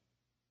functioning.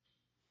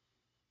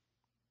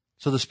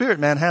 So the spirit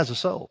man has a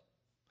soul.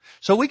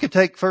 So we could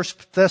take 1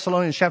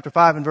 Thessalonians chapter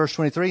 5 and verse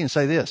 23 and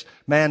say this: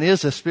 man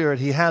is a spirit,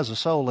 he has a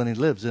soul, and he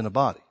lives in a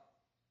body.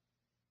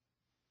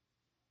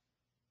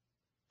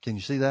 Can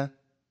you see that?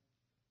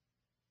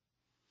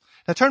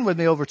 Now turn with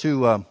me over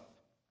to, where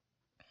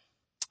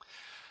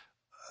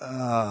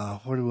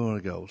do we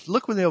want to go?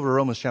 Look with me over to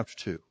Romans chapter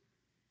 2.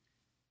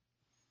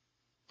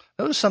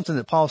 Notice something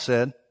that Paul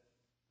said.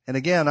 And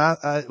again,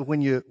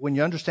 when you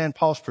understand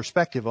Paul's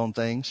perspective on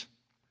things,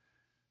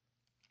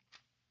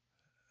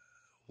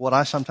 what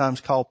I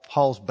sometimes call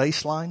Paul's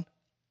baseline,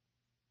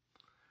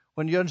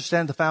 when you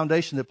understand the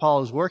foundation that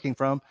Paul is working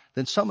from,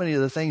 then so many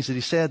of the things that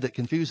he said that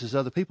confuses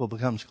other people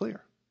becomes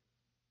clear.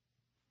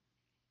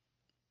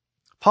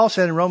 Paul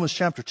said in Romans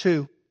chapter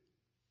 2,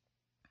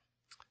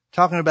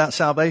 talking about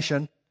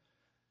salvation,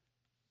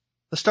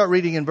 let's start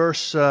reading in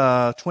verse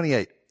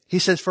 28. He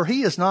says, "For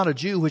he is not a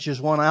Jew which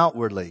is one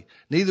outwardly,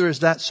 neither is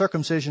that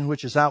circumcision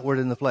which is outward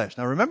in the flesh."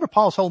 Now remember,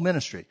 Paul's whole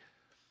ministry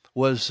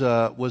was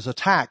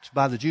attacked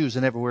by the Jews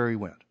and everywhere he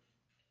went.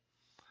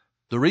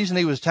 The reason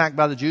he was attacked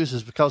by the Jews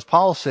is because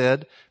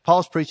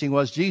Paul's preaching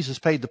was Jesus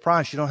paid the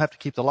price. You don't have to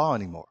keep the law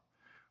anymore.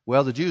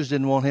 Well, the Jews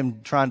didn't want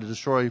him trying to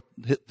destroy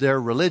their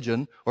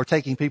religion or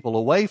taking people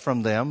away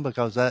from them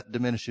because that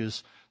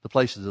diminishes the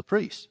place of the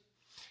priest.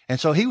 And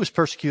so he was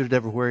persecuted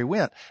everywhere he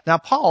went. Now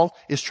Paul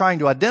is trying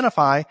to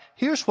identify,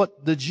 here's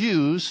what the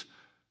Jews,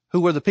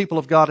 who were the people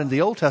of God in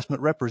the Old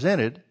Testament,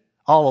 represented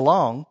all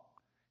along.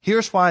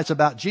 Here's why it's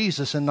about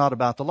Jesus and not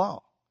about the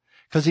law.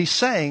 Because he's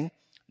saying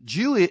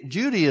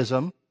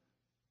Judaism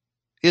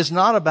is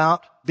not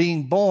about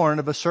being born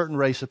of a certain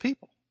race of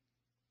people.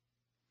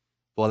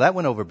 Well, that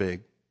went over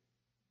big.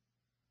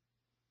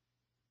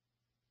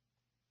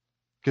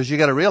 Because you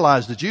got to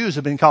realize the Jews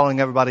have been calling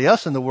everybody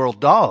else in the world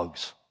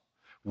dogs.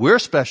 We're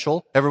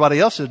special. Everybody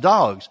else is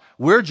dogs.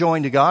 We're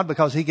joined to God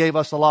because he gave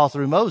us the law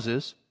through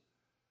Moses.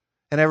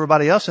 And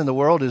everybody else in the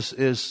world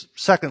is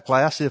second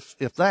class,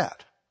 if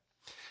that.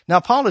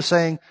 Now Paul is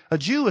saying a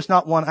Jew is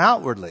not one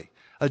outwardly.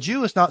 A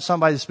Jew is not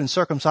somebody that's been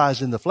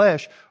circumcised in the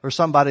flesh or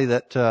somebody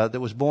that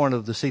was born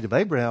of the seed of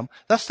Abraham.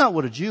 That's not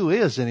what a Jew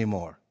is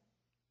anymore.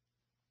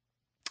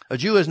 A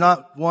Jew is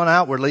not one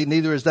outwardly,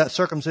 neither is that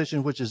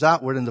circumcision which is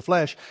outward in the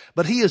flesh,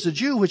 but he is a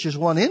Jew which is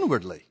one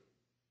inwardly.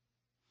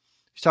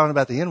 He's talking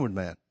about the inward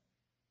man.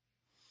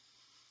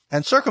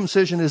 And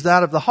circumcision is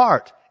that of the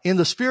heart, in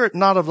the spirit,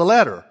 not of the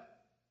letter,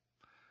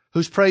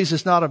 whose praise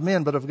is not of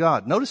men, but of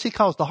God. Notice he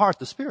calls the heart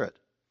the spirit.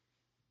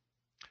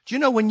 Do you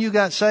know when you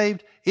got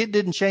saved, it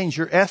didn't change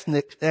your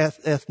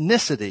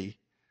ethnicity,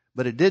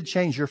 but it did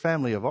change your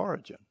family of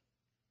origin.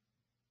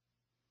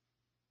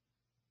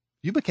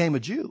 You became a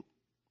Jew.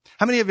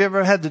 How many of you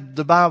ever had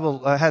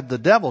had the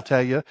devil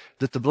tell you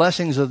that the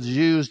blessings of the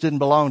Jews didn't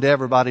belong to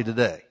everybody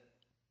today?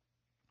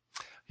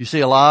 You see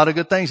a lot of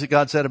good things that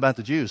God said about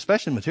the Jews,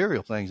 especially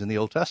material things in the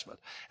Old Testament.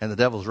 And the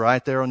devil's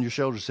right there on your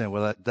shoulder saying,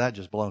 well, that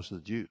just belongs to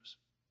the Jews.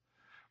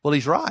 Well,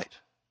 he's right.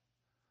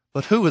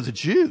 But who are the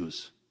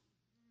Jews?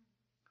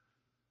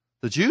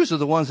 The Jews are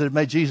the ones that have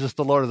made Jesus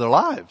the Lord of their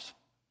lives.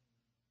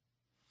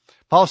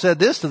 Paul said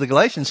this to the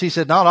Galatians. He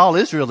said, not all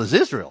Israel is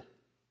Israel.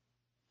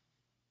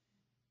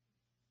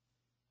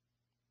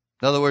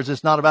 In other words,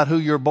 it's not about who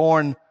you're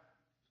born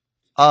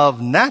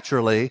of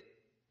naturally.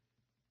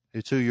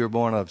 It's who you're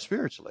born of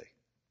spiritually.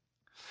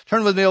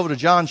 Turn with me over to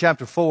John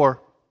chapter 4.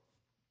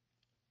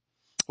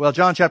 Well,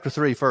 John chapter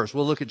 3 first.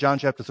 We'll look at John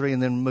chapter 3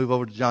 and then move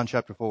over to John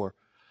chapter 4.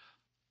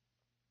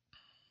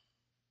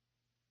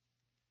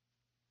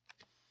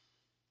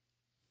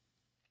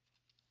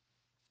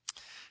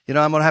 You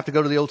know, I'm going to have to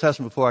go to the Old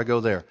Testament before I go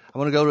there. I'm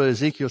going to go to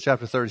Ezekiel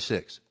chapter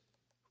 36.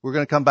 We're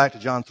going to come back to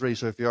John 3,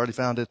 so if you already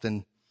found it,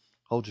 then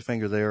hold your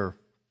finger there or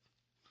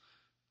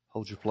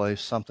hold your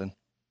place, something.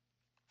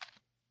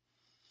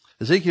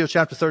 Ezekiel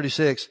chapter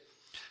 36.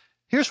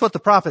 Here's what the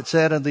prophet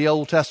said in the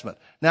Old Testament.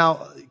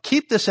 Now,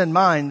 keep this in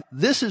mind.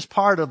 This is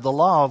part of the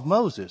law of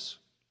Moses,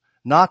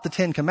 not the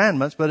Ten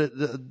Commandments, but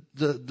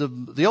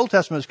the Old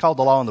Testament is called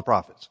the Law and the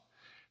Prophets.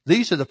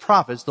 These are the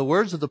prophets, the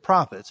words of the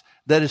prophets,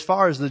 that as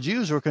far as the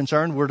Jews were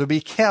concerned were to be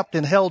kept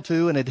and held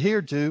to and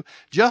adhered to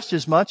just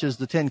as much as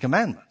the Ten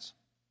Commandments.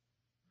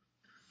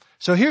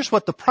 So here's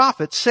what the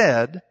prophet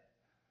said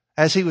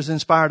as he was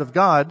inspired of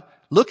God,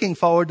 looking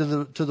forward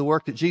to the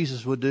work that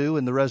Jesus would do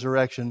in the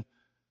resurrection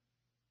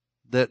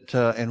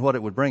and what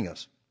it would bring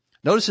us.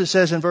 Notice it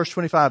says in verse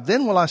 25,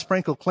 "Then will I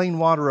sprinkle clean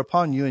water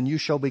upon you, and you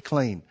shall be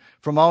clean.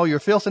 From all your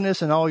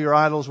filthiness and all your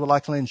idols will I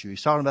cleanse you."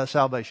 He's talking about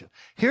salvation.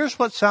 Here's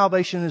what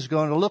salvation is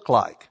going to look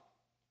like.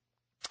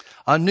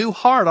 "A new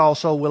heart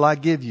also will I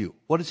give you."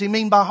 What does he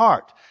mean by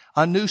heart?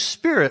 "A new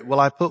spirit will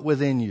I put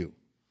within you."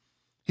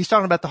 He's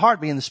talking about the heart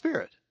being the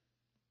spirit.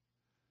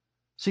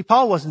 See,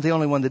 Paul wasn't the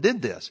only one that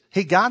did this.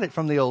 He got it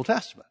from the Old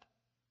Testament.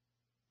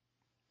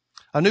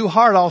 "A new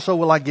heart also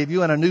will I give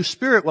you, and a new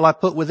spirit will I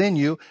put within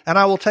you, and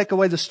I will take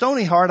away the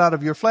stony heart out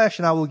of your flesh,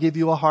 and I will give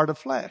you a heart of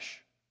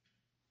flesh."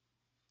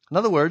 In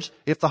other words,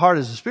 if the heart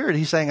is the spirit,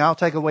 he's saying, I'll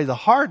take away the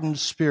hardened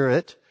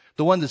spirit,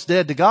 the one that's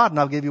dead to God, and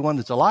I'll give you one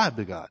that's alive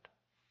to God.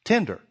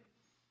 Tender,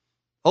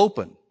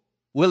 open,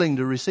 willing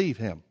to receive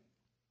him.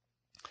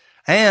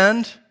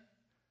 And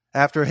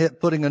after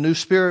putting a new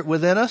spirit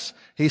within us,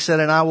 he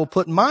said, "And I will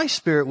put my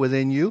spirit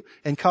within you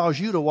and cause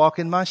you to walk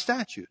in my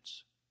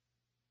statutes."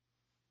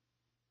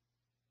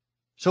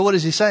 So what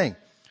is he saying?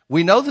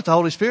 We know that the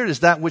Holy Spirit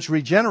is that which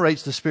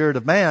regenerates the spirit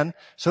of man.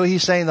 So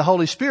he's saying the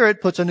Holy Spirit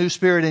puts a new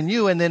spirit in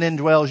you and then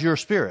indwells your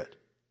spirit.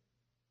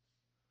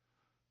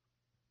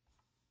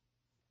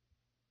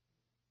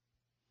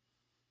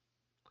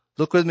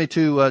 Look with me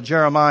to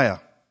Jeremiah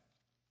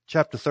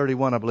chapter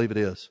 31, I believe it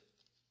is.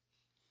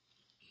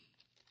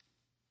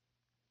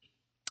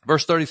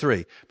 Verse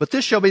 33, "But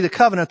this shall be the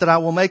covenant that I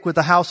will make with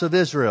the house of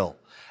Israel.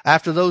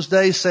 After those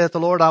days, saith the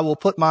Lord, I will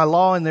put my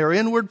law in their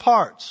inward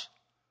parts."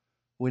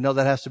 We know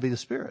that has to be the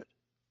Spirit.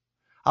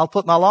 "I'll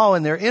put my law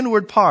in their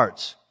inward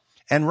parts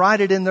and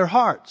write it in their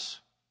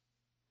hearts."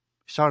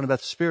 He's talking about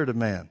the spirit of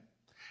man.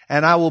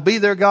 "And I will be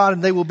their God,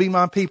 and they will be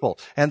my people.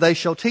 And they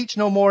shall teach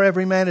no more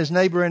every man his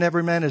neighbor and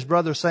every man his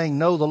brother, saying,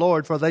 Know the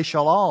Lord, for they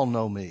shall all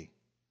know me."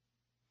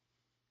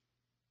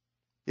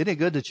 Isn't it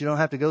good that you don't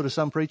have to go to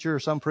some preacher or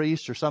some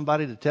priest or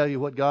somebody to tell you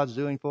what God's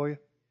doing for you?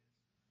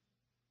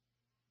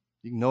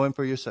 You can know him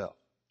for yourself.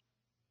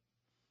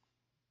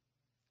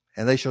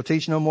 "And they shall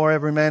teach no more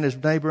every man his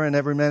neighbor and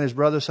every man his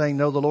brother, saying,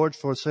 Know the Lord,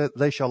 for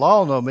they shall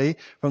all know me.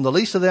 From the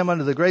least of them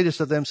unto the greatest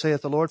of them,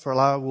 saith the Lord, for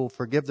I will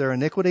forgive their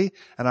iniquity,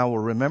 and I will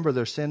remember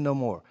their sin no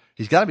more."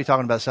 He's got to be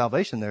talking about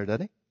salvation there,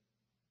 doesn't he?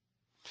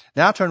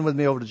 Now turn with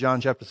me over to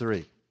John chapter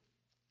 3.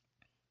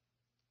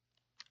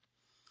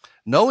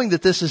 Knowing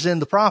that this is in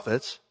the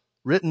prophets,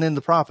 written in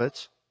the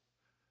prophets,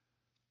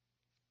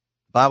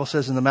 the Bible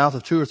says, "In the mouth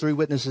of 2 or 3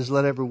 witnesses,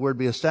 let every word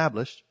be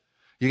established."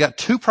 You got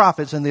 2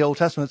 prophets in the Old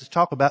Testament that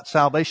talk about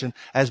salvation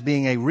as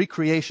being a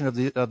recreation of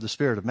the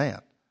spirit of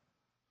man.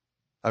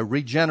 A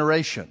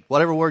regeneration,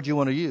 whatever word you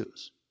want to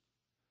use.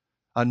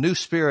 A new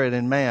spirit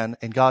in man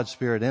and God's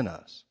spirit in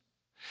us.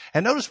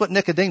 And notice what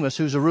Nicodemus,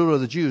 who's a ruler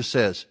of the Jews,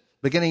 says.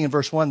 Beginning in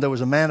verse 1, "There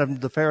was a man of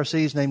the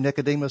Pharisees named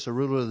Nicodemus, a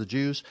ruler of the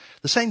Jews.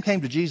 The same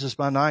came to Jesus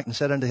by night and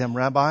said unto him,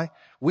 Rabbi,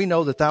 we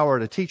know that thou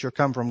art a teacher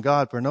come from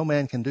God, for no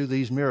man can do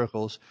these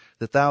miracles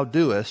that thou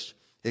doest,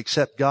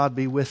 except God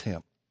be with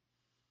him."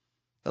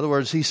 In other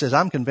words, he says,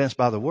 I'm convinced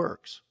by the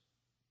works.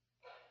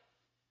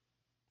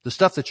 The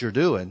stuff that you're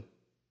doing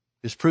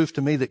is proof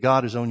to me that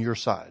God is on your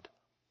side.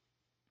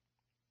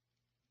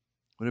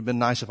 Would have been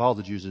nice if all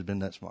the Jews had been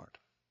that smart.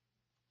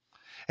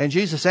 "And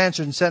Jesus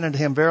answered and said unto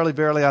him, Verily,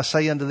 verily, I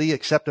say unto thee,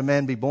 except a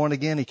man be born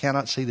again, he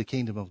cannot see the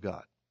kingdom of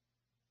God."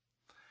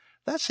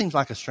 That seems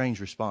like a strange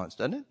response,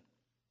 doesn't it?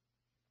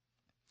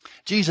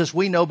 Jesus,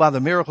 we know by the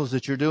miracles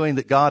that you're doing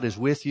that God is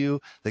with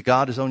you, that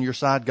God is on your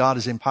side, God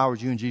has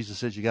empowered you, and Jesus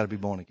says you got to be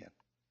born again.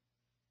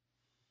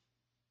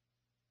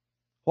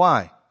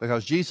 Why?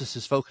 Because Jesus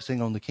is focusing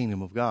on the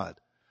kingdom of God.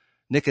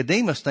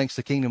 Nicodemus thinks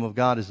the kingdom of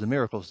God is the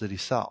miracles that he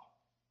saw.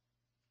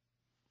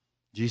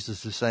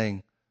 Jesus is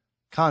saying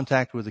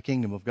contact with the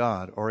kingdom of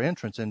God or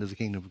entrance into the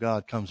kingdom of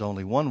God comes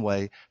only one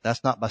way.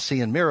 That's not by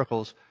seeing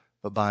miracles,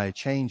 but by a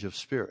change of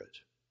spirit,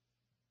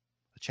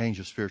 a change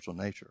of spiritual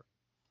nature.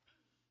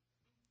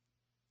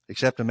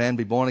 "Except a man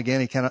be born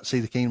again, he cannot see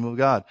the kingdom of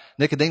God."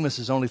 Nicodemus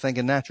is only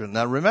thinking natural.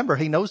 Now remember,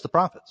 he knows the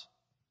prophets.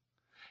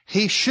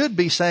 He should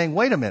be saying,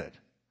 wait a minute.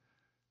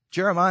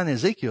 Jeremiah and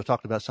Ezekiel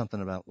talked about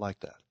something about like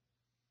that.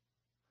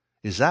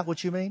 Is that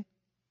what you mean?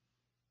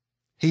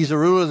 He's a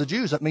ruler of the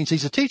Jews. That means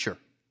he's a teacher.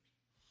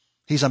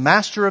 He's a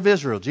master of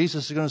Israel.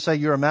 Jesus is going to say,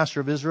 you're a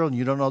master of Israel and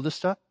you don't know this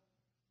stuff?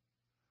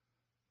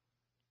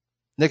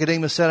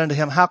 Nicodemus said unto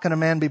him, How can a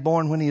man be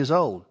born when he is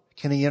old?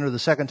 Can he enter the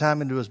second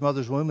time into his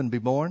mother's womb and be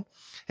born?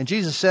 And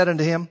Jesus said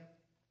unto him,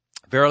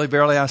 Verily,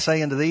 verily, I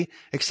say unto thee,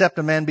 except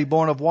a man be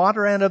born of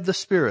water and of the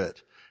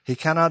Spirit, he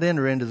cannot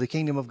enter into the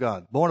kingdom of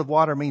God. Born of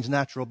water means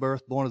natural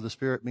birth. Born of the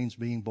Spirit means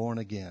being born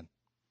again.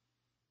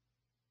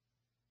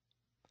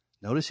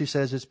 Notice he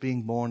says it's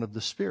being born of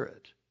the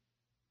Spirit.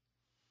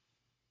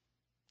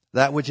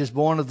 That which is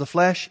born of the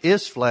flesh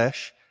is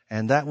flesh,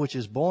 and that which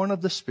is born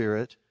of the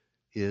Spirit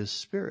is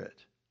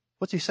spirit.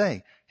 What's he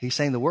saying? He's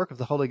saying the work of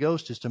the Holy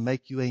Ghost is to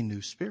make you a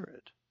new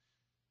spirit.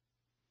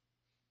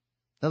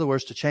 In other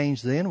words, to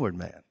change the inward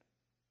man.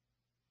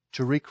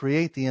 To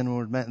recreate the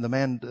inward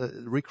man,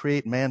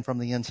 recreate man from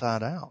the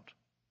inside out.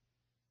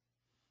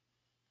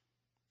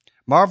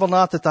 Marvel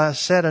not that I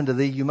said unto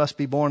thee, you must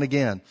be born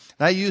again.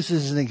 Now he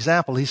uses an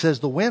example. He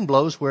says, the wind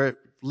blows where it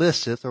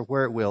listeth, or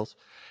where it wills,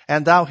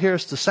 and thou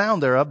hearest the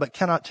sound thereof, but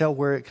cannot tell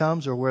where it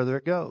comes or whither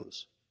it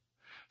goes.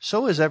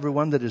 So is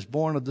everyone that is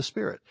born of the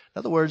Spirit.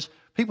 In other words,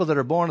 people that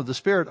are born of the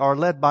Spirit are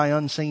led by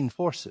unseen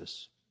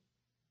forces.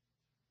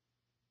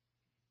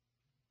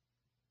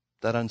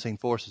 That unseen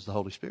force is the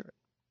Holy Spirit.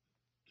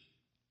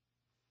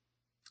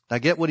 Now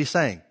get what he's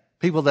saying.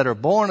 People that are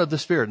born of the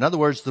Spirit. In other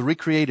words, the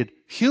recreated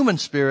human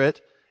spirit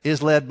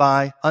is led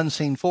by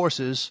unseen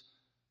forces,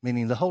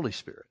 meaning the Holy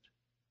Spirit.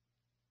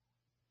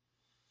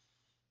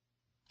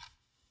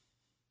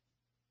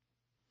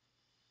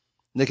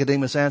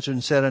 Nicodemus answered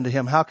and said unto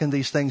him, how can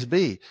these things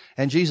be?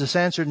 And Jesus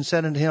answered and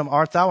said unto him,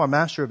 art thou a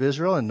master of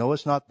Israel, and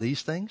knowest not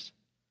these things?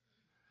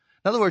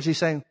 In other words, he's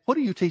saying, what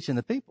are you teaching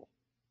the people?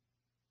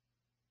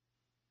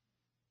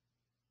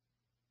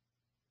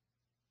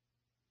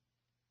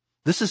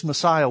 This is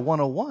Messiah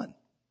 101.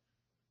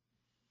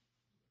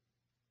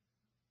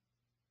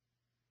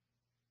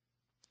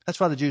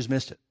 That's why the Jews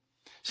missed it.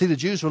 See, the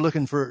Jews were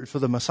looking for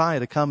the Messiah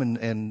to come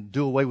and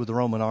do away with the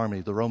Roman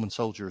army, the Roman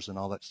soldiers and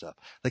all that stuff.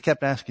 They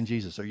kept asking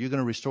Jesus, are you going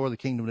to restore the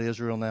kingdom to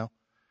Israel now?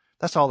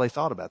 That's all they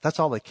thought about. That's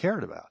all they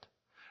cared about.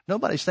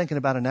 Nobody's thinking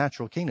about a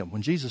natural kingdom.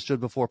 When Jesus stood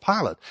before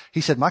Pilate,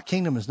 he said, my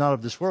kingdom is not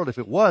of this world. If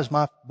it was,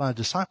 my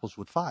disciples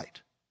would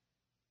fight.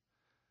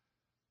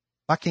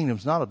 My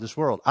kingdom's not of this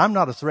world. I'm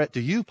not a threat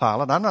to you,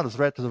 Pilate. I'm not a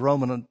threat to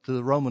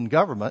the Roman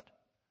government,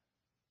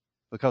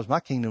 because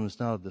my kingdom is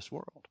not of this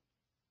world.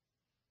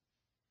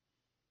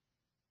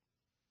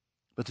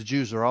 But the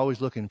Jews are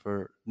always looking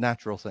for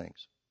natural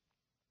things.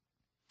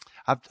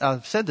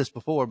 I've said this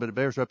before, but it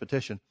bears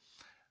repetition.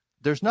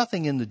 There's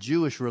nothing in the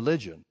Jewish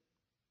religion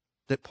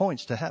that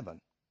points to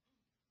heaven.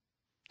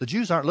 The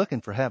Jews aren't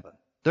looking for heaven.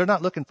 They're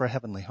not looking for a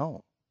heavenly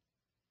home.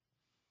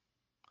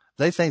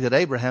 They think that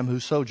Abraham, who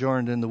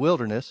sojourned in the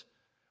wilderness,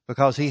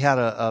 because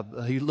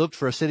he looked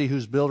for a city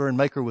whose builder and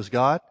maker was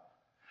God,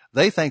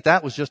 they think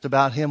that was just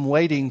about him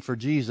waiting for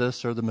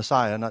Jesus, or the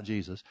Messiah, not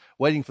Jesus,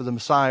 waiting for the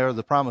Messiah or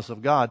the promise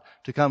of God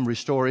to come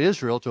restore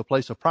Israel to a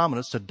place of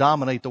prominence to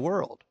dominate the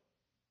world.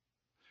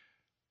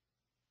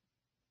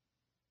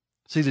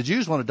 See, the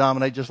Jews want to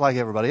dominate just like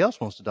everybody else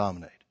wants to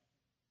dominate.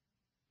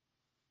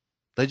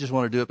 They just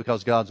want to do it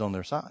because God's on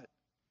their side.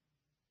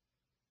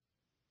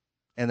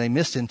 And they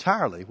missed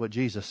entirely what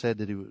Jesus said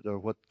that or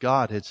what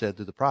God had said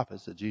through the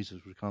prophets that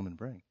Jesus would come and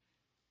bring.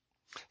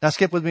 Now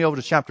skip with me over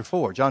to chapter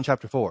 4, John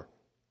chapter 4.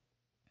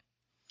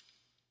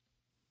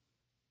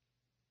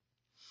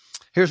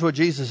 Here's what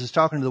Jesus is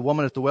talking to the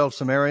woman at the well of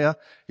Samaria.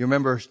 You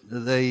remember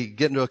they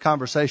get into a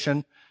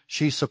conversation.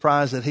 She's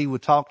surprised that he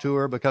would talk to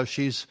her because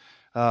she's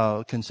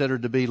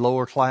considered to be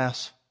lower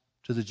class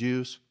to the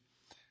Jews.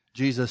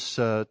 Jesus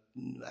says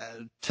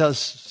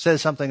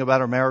something about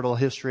her marital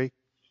history.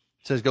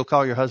 He says, go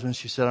call your husband.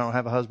 She said, I don't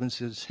have a husband.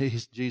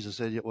 Jesus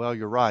said, well,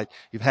 you're right.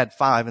 You've had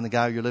 5, and the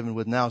guy you're living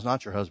with now is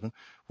not your husband,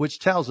 which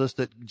tells us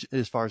that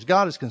as far as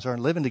God is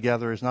concerned, living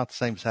together is not the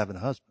same as having a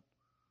husband.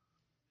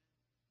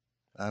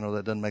 I know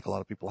that doesn't make a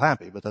lot of people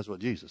happy, but that's what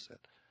Jesus said.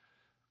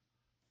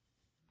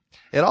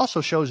 It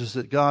also shows us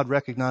that God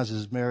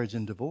recognizes marriage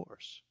and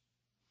divorce.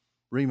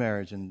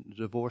 Remarriage and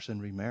divorce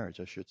and remarriage,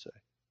 I should say.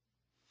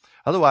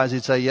 Otherwise,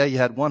 he'd say, yeah, you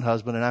had one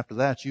husband, and after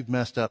that, you've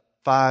messed up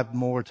 5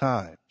 more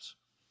times.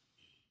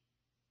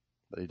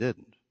 But he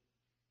didn't.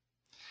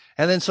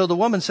 And then so the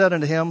woman said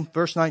unto him,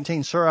 verse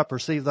 19, Sir, I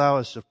perceive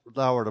thou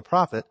art a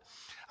prophet.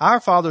 Our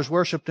fathers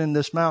worshipped in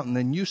this mountain,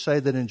 and you say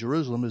that in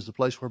Jerusalem is the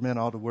place where men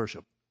ought to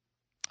worship.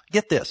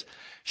 Get this.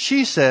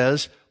 She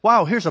says,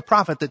 wow, here's a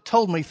prophet that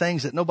told me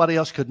things that nobody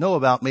else could know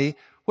about me.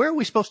 Where are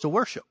we supposed to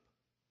worship?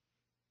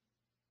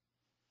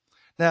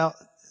 Now,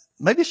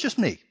 maybe it's just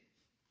me.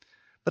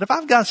 But if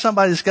I've got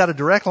somebody that's got a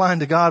direct line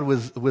to God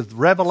with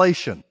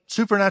revelation,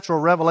 supernatural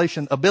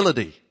revelation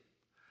ability,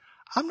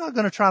 I'm not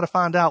going to try to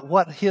find out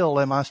what hill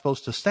am I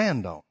supposed to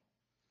stand on.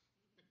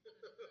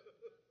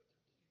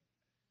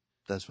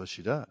 That's what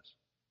she does.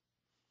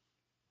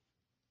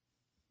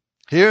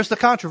 Here's the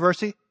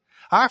controversy.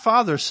 Our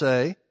fathers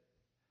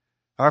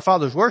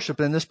worship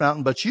in this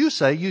mountain, but you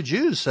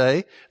Jews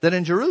say, that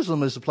in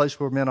Jerusalem is the place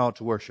where men ought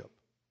to worship.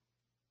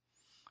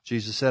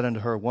 Jesus said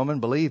unto her, Woman,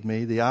 believe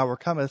me, the hour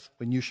cometh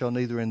when you shall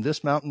neither in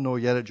this mountain nor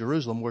yet at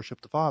Jerusalem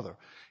worship the Father.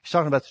 He's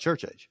talking about the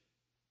church age.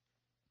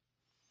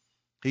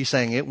 He's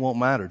saying it won't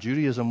matter.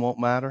 Judaism won't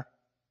matter.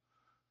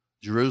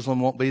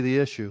 Jerusalem won't be the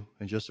issue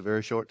in just a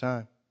very short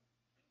time.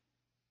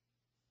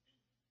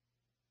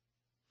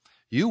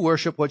 You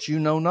worship what you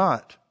know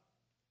not,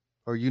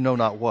 or you know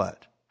not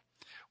what.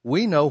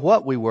 We know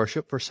what we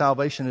worship, for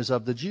salvation is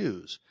of the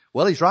Jews.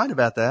 Well, he's right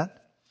about that.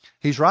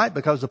 He's right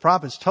because the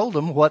prophets told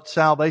him what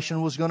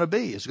salvation was going to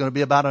be. It's going to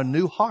be about a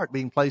new heart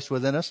being placed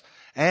within us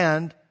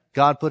and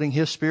God putting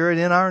His Spirit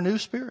in our new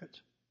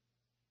spirit.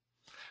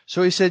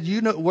 So he said,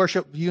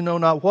 worship, you know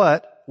not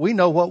what. We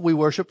know what we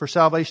worship, for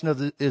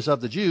salvation is of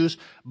the Jews.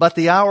 But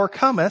the hour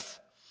cometh,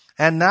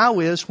 and now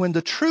is, when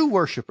the true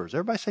worshipers,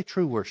 everybody say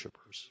true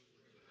worshipers.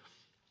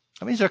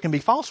 That means there can be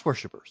false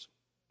worshipers.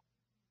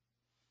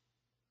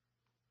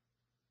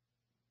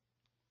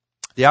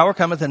 The hour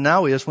cometh, and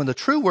now is, when the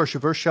true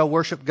worshipers shall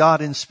worship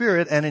God in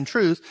spirit and in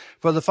truth,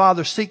 for the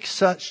Father seeks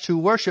such to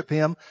worship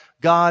him.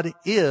 God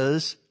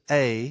is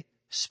a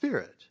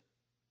spirit.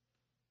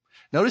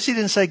 Notice he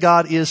didn't say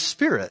God is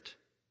spirit,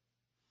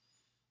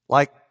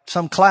 like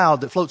some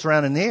cloud that floats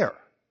around in the air.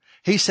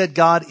 He said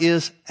God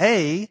is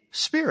a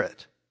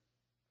spirit.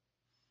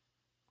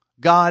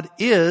 God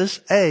is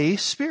a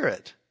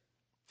spirit.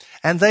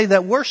 And they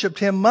that worshiped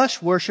him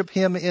must worship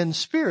him in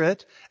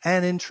spirit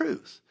and in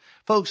truth.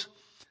 Folks,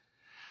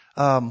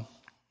 I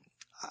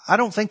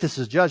don't think this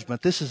is a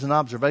judgment. This is an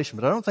observation,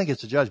 but I don't think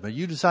it's a judgment.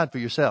 You decide for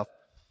yourself.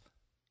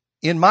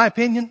 In my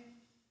opinion,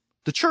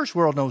 the church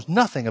world knows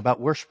nothing about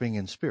worshiping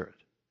in spirit.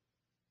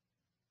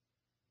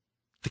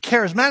 The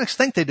charismatics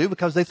think they do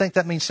because they think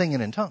that means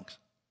singing in tongues.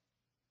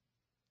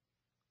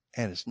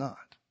 And it's not.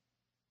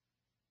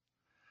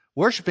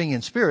 Worshiping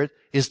in spirit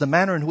is the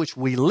manner in which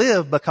we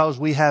live because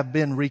we have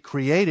been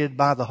recreated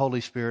by the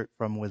Holy Spirit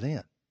from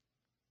within.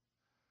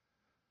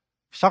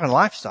 He's talking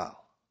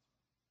lifestyle.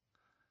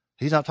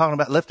 He's not talking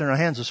about lifting our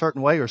hands a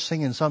certain way or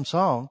singing some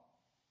song.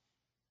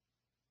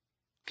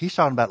 He's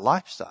talking about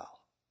lifestyle.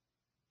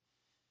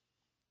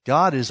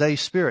 God is a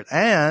spirit,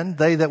 and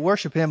they that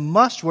worship him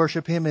must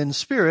worship him in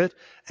spirit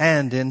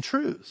and in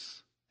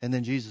truth. And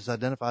then Jesus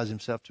identifies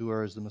himself to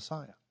her as the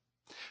Messiah.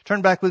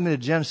 Turn back with me to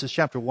Genesis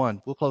chapter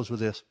 1. We'll close with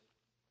this.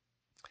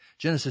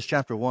 Genesis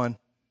chapter 1.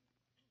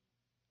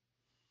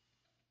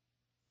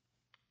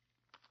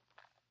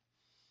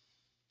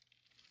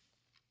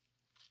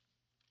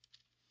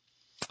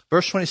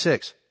 Verse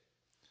 26.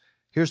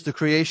 Here's the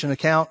creation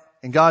account.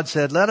 And God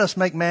said, let us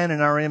make man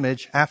in our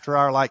image after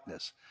our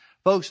likeness.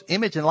 Folks,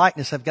 image and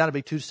likeness have got to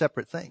be two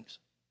separate things.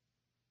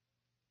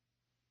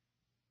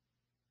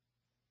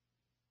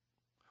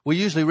 We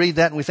usually read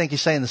that and we think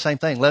he's saying the same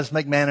thing. Let us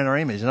make man in our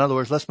image. In other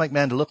words, let's make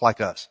man to look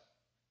like us.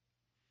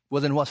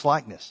 Well, then what's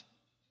likeness?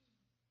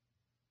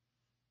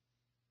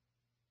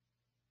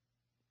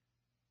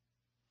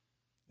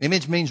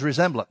 Image means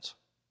resemblance.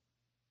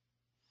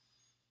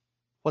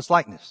 What's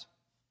likeness?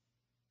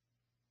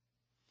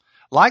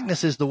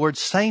 Likeness is the word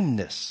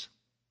sameness.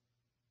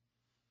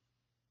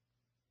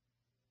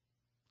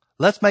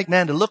 Let's make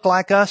man to look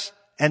like us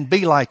and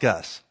be like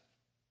us.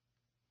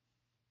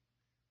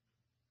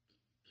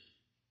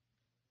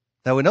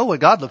 Now we know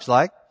what God looks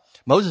like.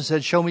 Moses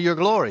said, show me your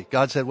glory.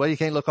 God said, well, you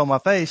can't look on my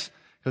face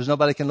because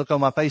nobody can look on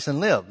my face and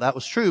live. That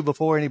was true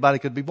before anybody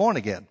could be born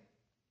again.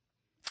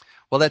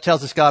 Well, that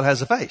tells us God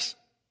has a face.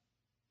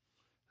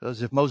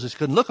 Because if Moses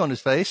couldn't look on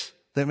his face,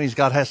 that means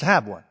God has to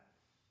have one.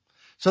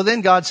 So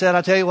then God said,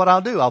 I tell you what I'll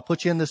do. I'll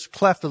put you in this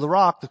cleft of the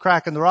rock, the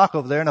crack in the rock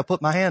over there, and I'll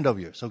put my hand over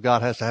you. So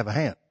God has to have a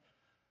hand.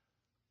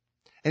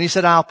 And he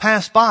said, I'll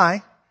pass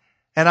by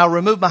and I'll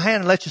remove my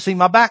hand and let you see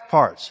my back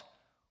parts,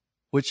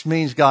 which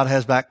means God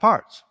has back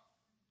parts.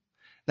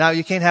 Now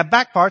you can't have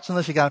back parts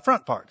unless you got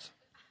front parts.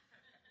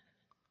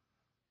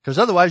 Because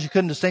otherwise you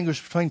couldn't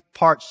distinguish between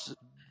parts,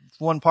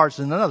 one parts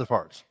and another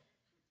parts.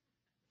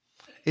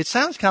 It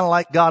sounds kind of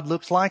like God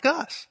looks like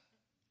us.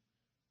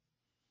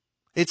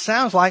 It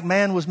sounds like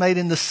man was made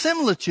in the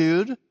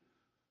similitude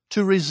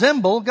to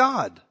resemble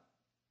God.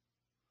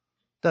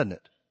 Doesn't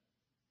it?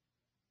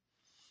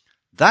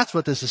 That's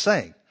what this is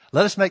saying.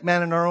 Let us make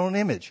man in our own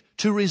image,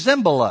 to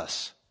resemble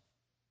us.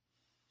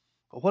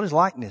 But what does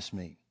likeness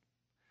mean?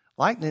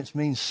 Likeness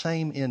means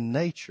same in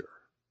nature.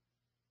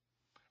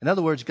 In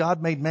other words,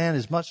 God made man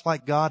as much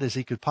like God as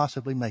he could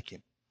possibly make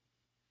him.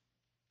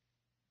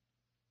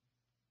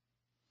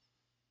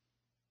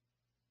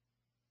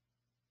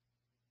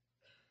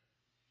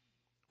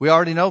 We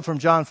already know from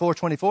John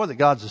 4:24 that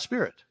God's a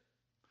spirit.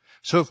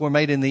 So if we're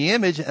made in the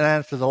image and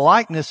after the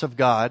likeness of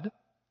God,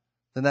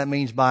 then that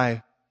means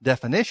by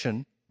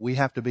definition, we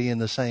have to be in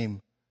the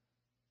same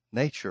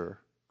nature,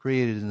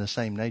 created in the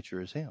same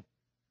nature as him.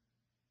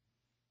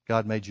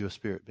 God made you a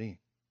spirit being.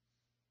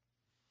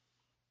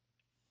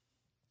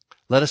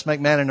 Let us make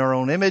man in our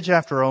own image,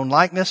 after our own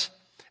likeness,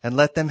 and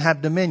let them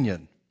have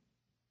dominion.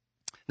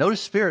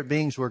 Notice spirit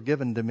beings were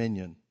given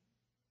dominion.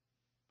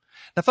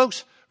 Now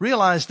folks,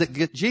 realize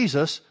that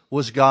Jesus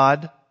was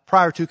God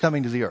prior to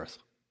coming to the earth,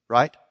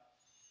 right?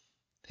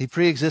 He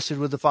pre-existed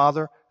with the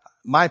Father.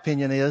 My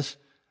opinion is,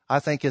 I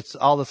think it's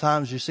all the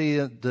times you see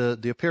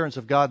the appearance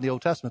of God in the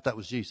Old Testament, that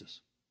was Jesus.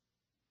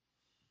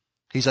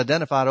 He's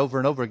identified over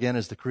and over again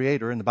as the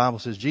creator, and the Bible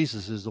says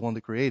Jesus is the one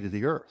that created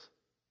the earth.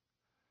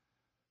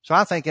 So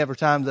I think every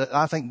time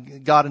I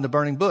think God in the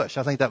burning bush,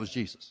 I think that was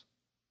Jesus.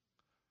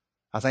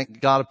 I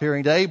think God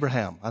appearing to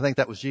Abraham, I think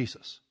that was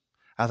Jesus.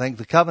 I think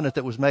the covenant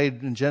that was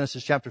made in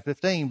Genesis chapter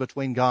 15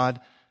 between God,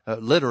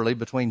 literally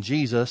between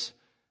Jesus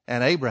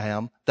and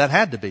Abraham, that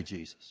had to be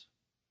Jesus.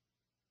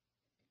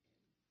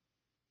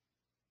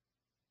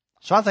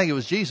 So I think it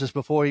was Jesus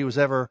before he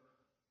ever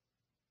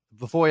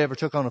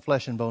took on a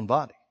flesh and bone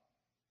body.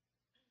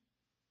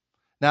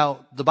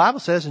 Now, the Bible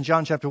says in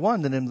John chapter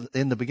 1 that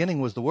in the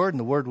beginning was the Word, and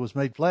the Word was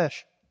made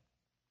flesh.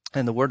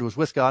 And the Word was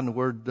with God, and the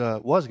Word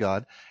was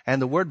God. And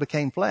the Word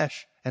became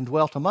flesh and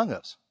dwelt among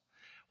us.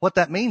 What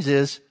that means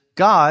is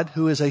God,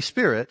 who is a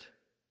spirit,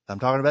 I'm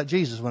talking about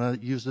Jesus when I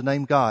use the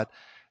name God,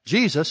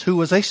 Jesus, who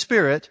was a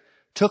spirit,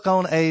 took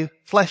on a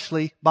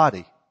fleshly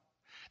body.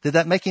 Did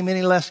that make him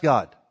any less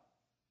God?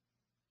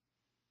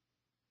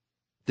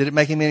 Did it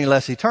make him any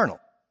less eternal?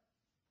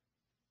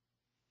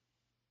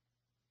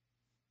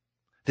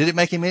 Did it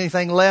make him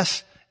anything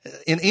less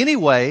in any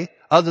way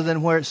other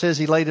than where it says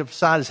he laid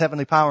aside his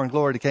heavenly power and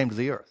glory to came to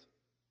the earth?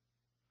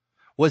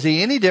 Was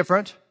he any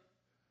different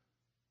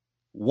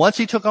once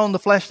he took on the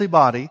fleshly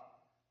body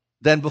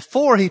than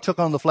before he took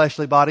on the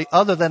fleshly body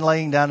other than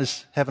laying down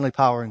his heavenly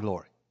power and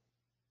glory?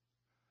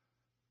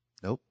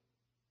 Nope.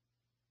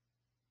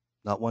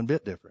 Not one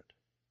bit different.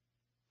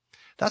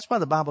 That's why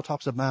the Bible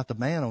talks about the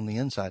man on the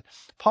inside.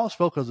 Paul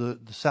spoke of the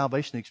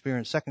salvation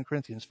experience, 2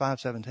 Corinthians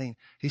 5:17.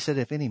 He said,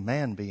 if any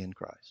man be in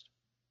Christ,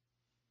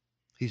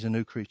 he's a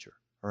new creature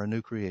or a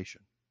new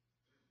creation.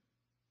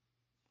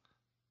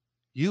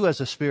 You as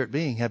a spirit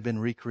being have been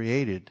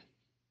recreated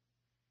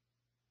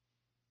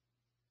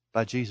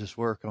by Jesus'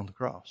 work on the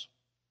cross,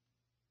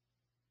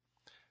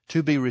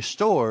 to be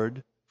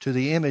restored to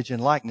the image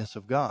and likeness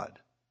of God,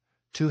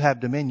 to have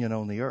dominion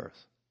on the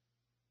earth.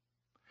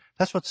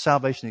 That's what the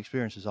salvation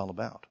experience is all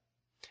about.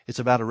 It's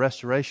about a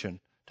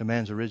restoration to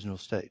man's original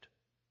state.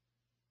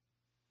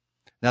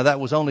 Now that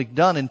was only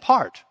done in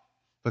part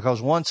because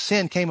once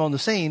sin came on the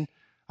scene,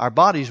 our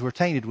bodies were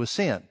tainted with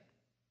sin.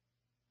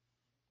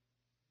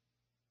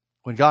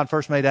 When God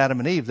first made Adam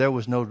and Eve, there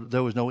was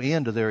no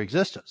end to their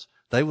existence.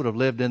 They would have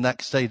lived in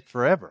that state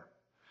forever.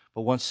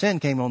 But once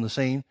sin came on the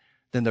scene,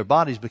 then their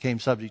bodies became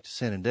subject to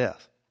sin and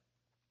death.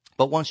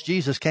 But once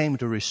Jesus came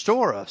to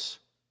restore us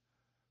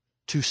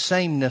to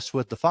sameness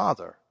with the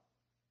Father,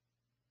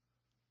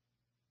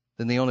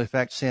 then the only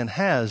effect sin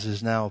has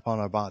is now upon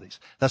our bodies.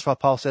 That's why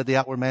Paul said the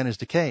outward man is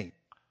decaying,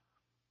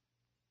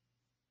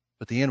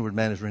 but the inward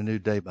man is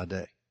renewed day by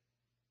day.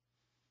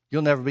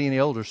 You'll never be any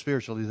older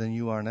spiritually than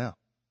you are now.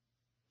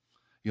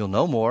 You'll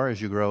know more as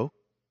you grow.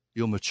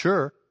 You'll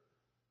mature,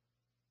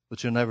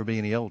 but you'll never be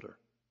any older.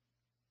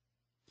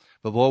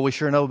 But boy, we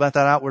sure know about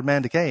that outward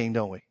man decaying,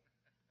 don't we?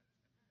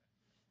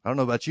 I don't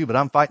know about you, but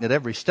I'm fighting it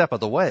every step of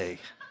the way.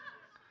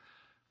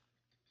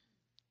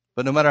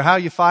 But no matter how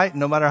you fight,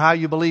 no matter how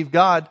you believe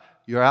God,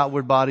 your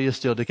outward body is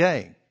still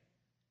decaying.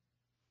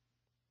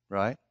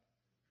 Right?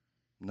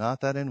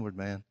 Not that inward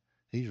man.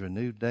 He's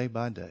renewed day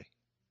by day.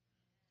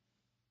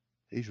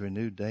 He's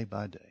renewed day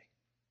by day.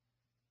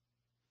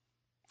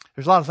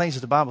 There's a lot of things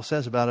that the Bible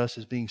says about us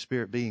as being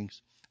spirit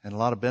beings and a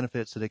lot of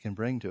benefits that it can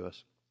bring to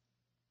us.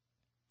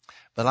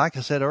 But like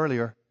I said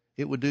earlier,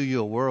 it would do you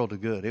a world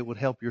of good. It would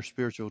help your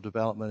spiritual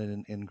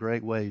development in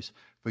great ways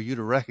for you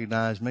to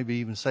recognize, maybe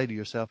even say to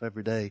yourself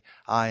every day,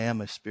 I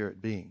am a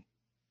spirit being.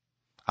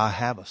 I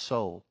have a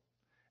soul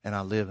and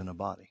I live in a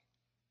body.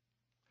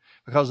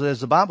 Because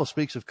as the Bible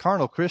speaks of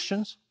carnal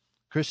Christians,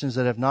 Christians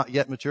that have not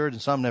yet matured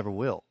and some never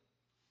will,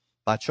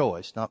 by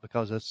choice, not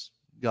because that's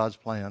God's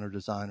plan or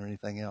design or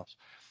anything else.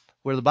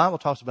 Where the Bible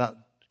talks about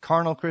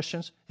carnal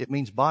Christians, it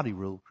means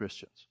body-ruled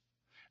Christians.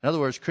 In other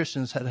words,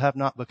 Christians that have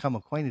not become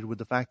acquainted with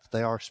the fact that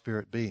they are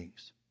spirit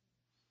beings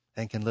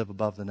and can live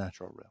above the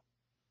natural realm.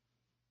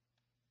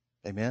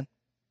 Amen?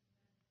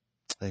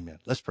 Amen.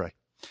 Let's pray.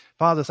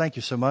 Father, thank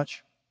you so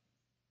much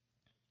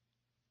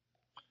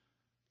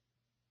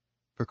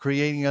for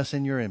creating us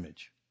in your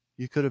image.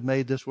 You could have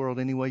made this world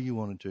any way you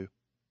wanted to,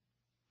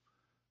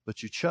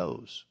 but you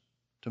chose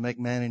to make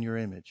man in your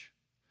image.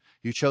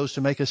 You chose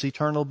to make us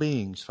eternal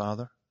beings,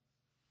 Father,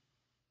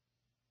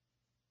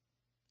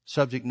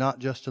 subject not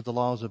just to the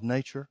laws of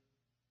nature,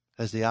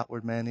 as the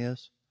outward man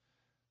is,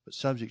 but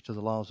subject to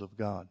the laws of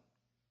God.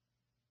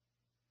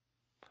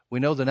 We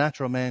know the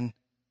natural man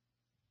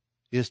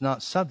is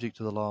not subject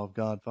to the law of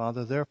God,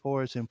 Father.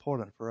 Therefore, it's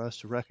important for us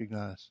to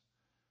recognize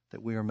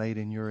that we are made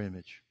in your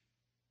image.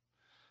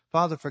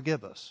 Father,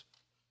 forgive us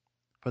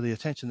for the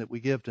attention that we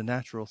give to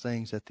natural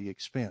things at the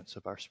expense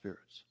of our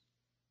spirits.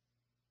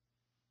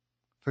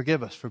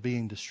 Forgive us for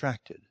being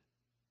distracted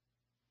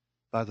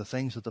by the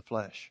things of the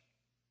flesh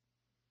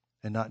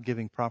and not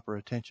giving proper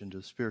attention to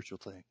the spiritual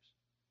things.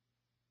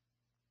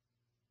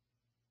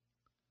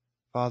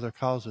 Father,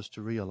 cause us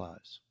to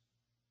realize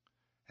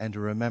and to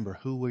remember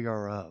who we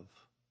are of,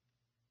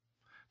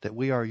 that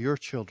we are your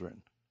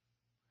children,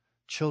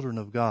 children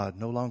of God,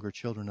 no longer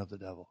children of the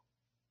devil,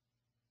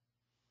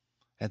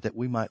 and that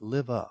we might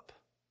live up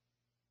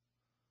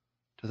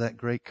to that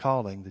great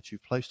calling that you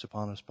placed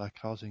upon us by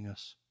causing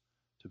us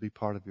to be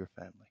part of your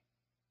family.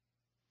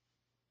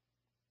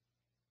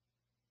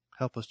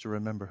 Help us to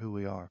remember who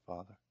we are,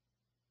 Father.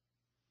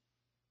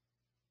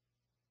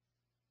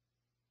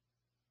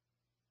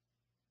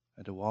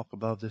 And to walk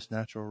above this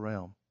natural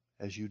realm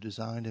as you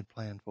designed and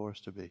planned for us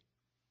to be.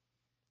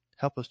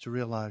 Help us to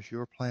realize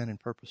your plan and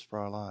purpose for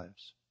our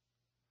lives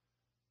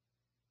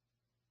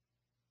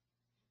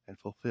and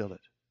fulfill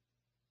it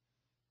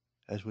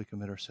as we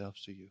commit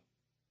ourselves to you.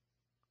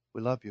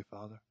 We love you,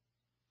 Father.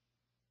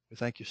 We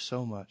thank you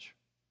so much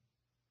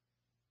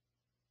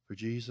for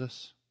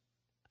Jesus,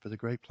 for the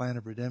great plan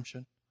of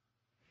redemption,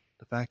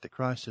 the fact that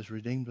Christ has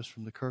redeemed us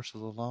from the curse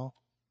of the law,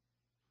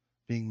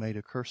 being made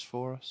a curse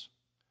for us,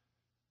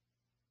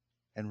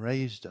 and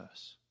raised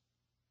us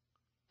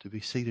to be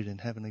seated in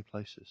heavenly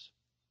places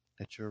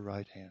at your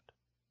right hand.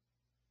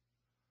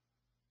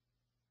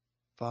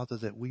 Father,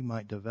 that we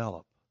might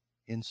develop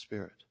in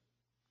spirit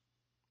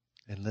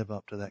and live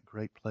up to that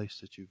great place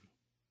that you've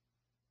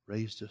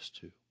raised us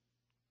to.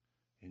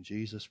 In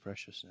Jesus'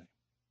 precious name.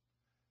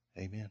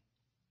 Amen.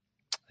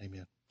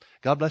 Amen.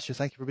 God bless you.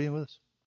 Thank you for being with us.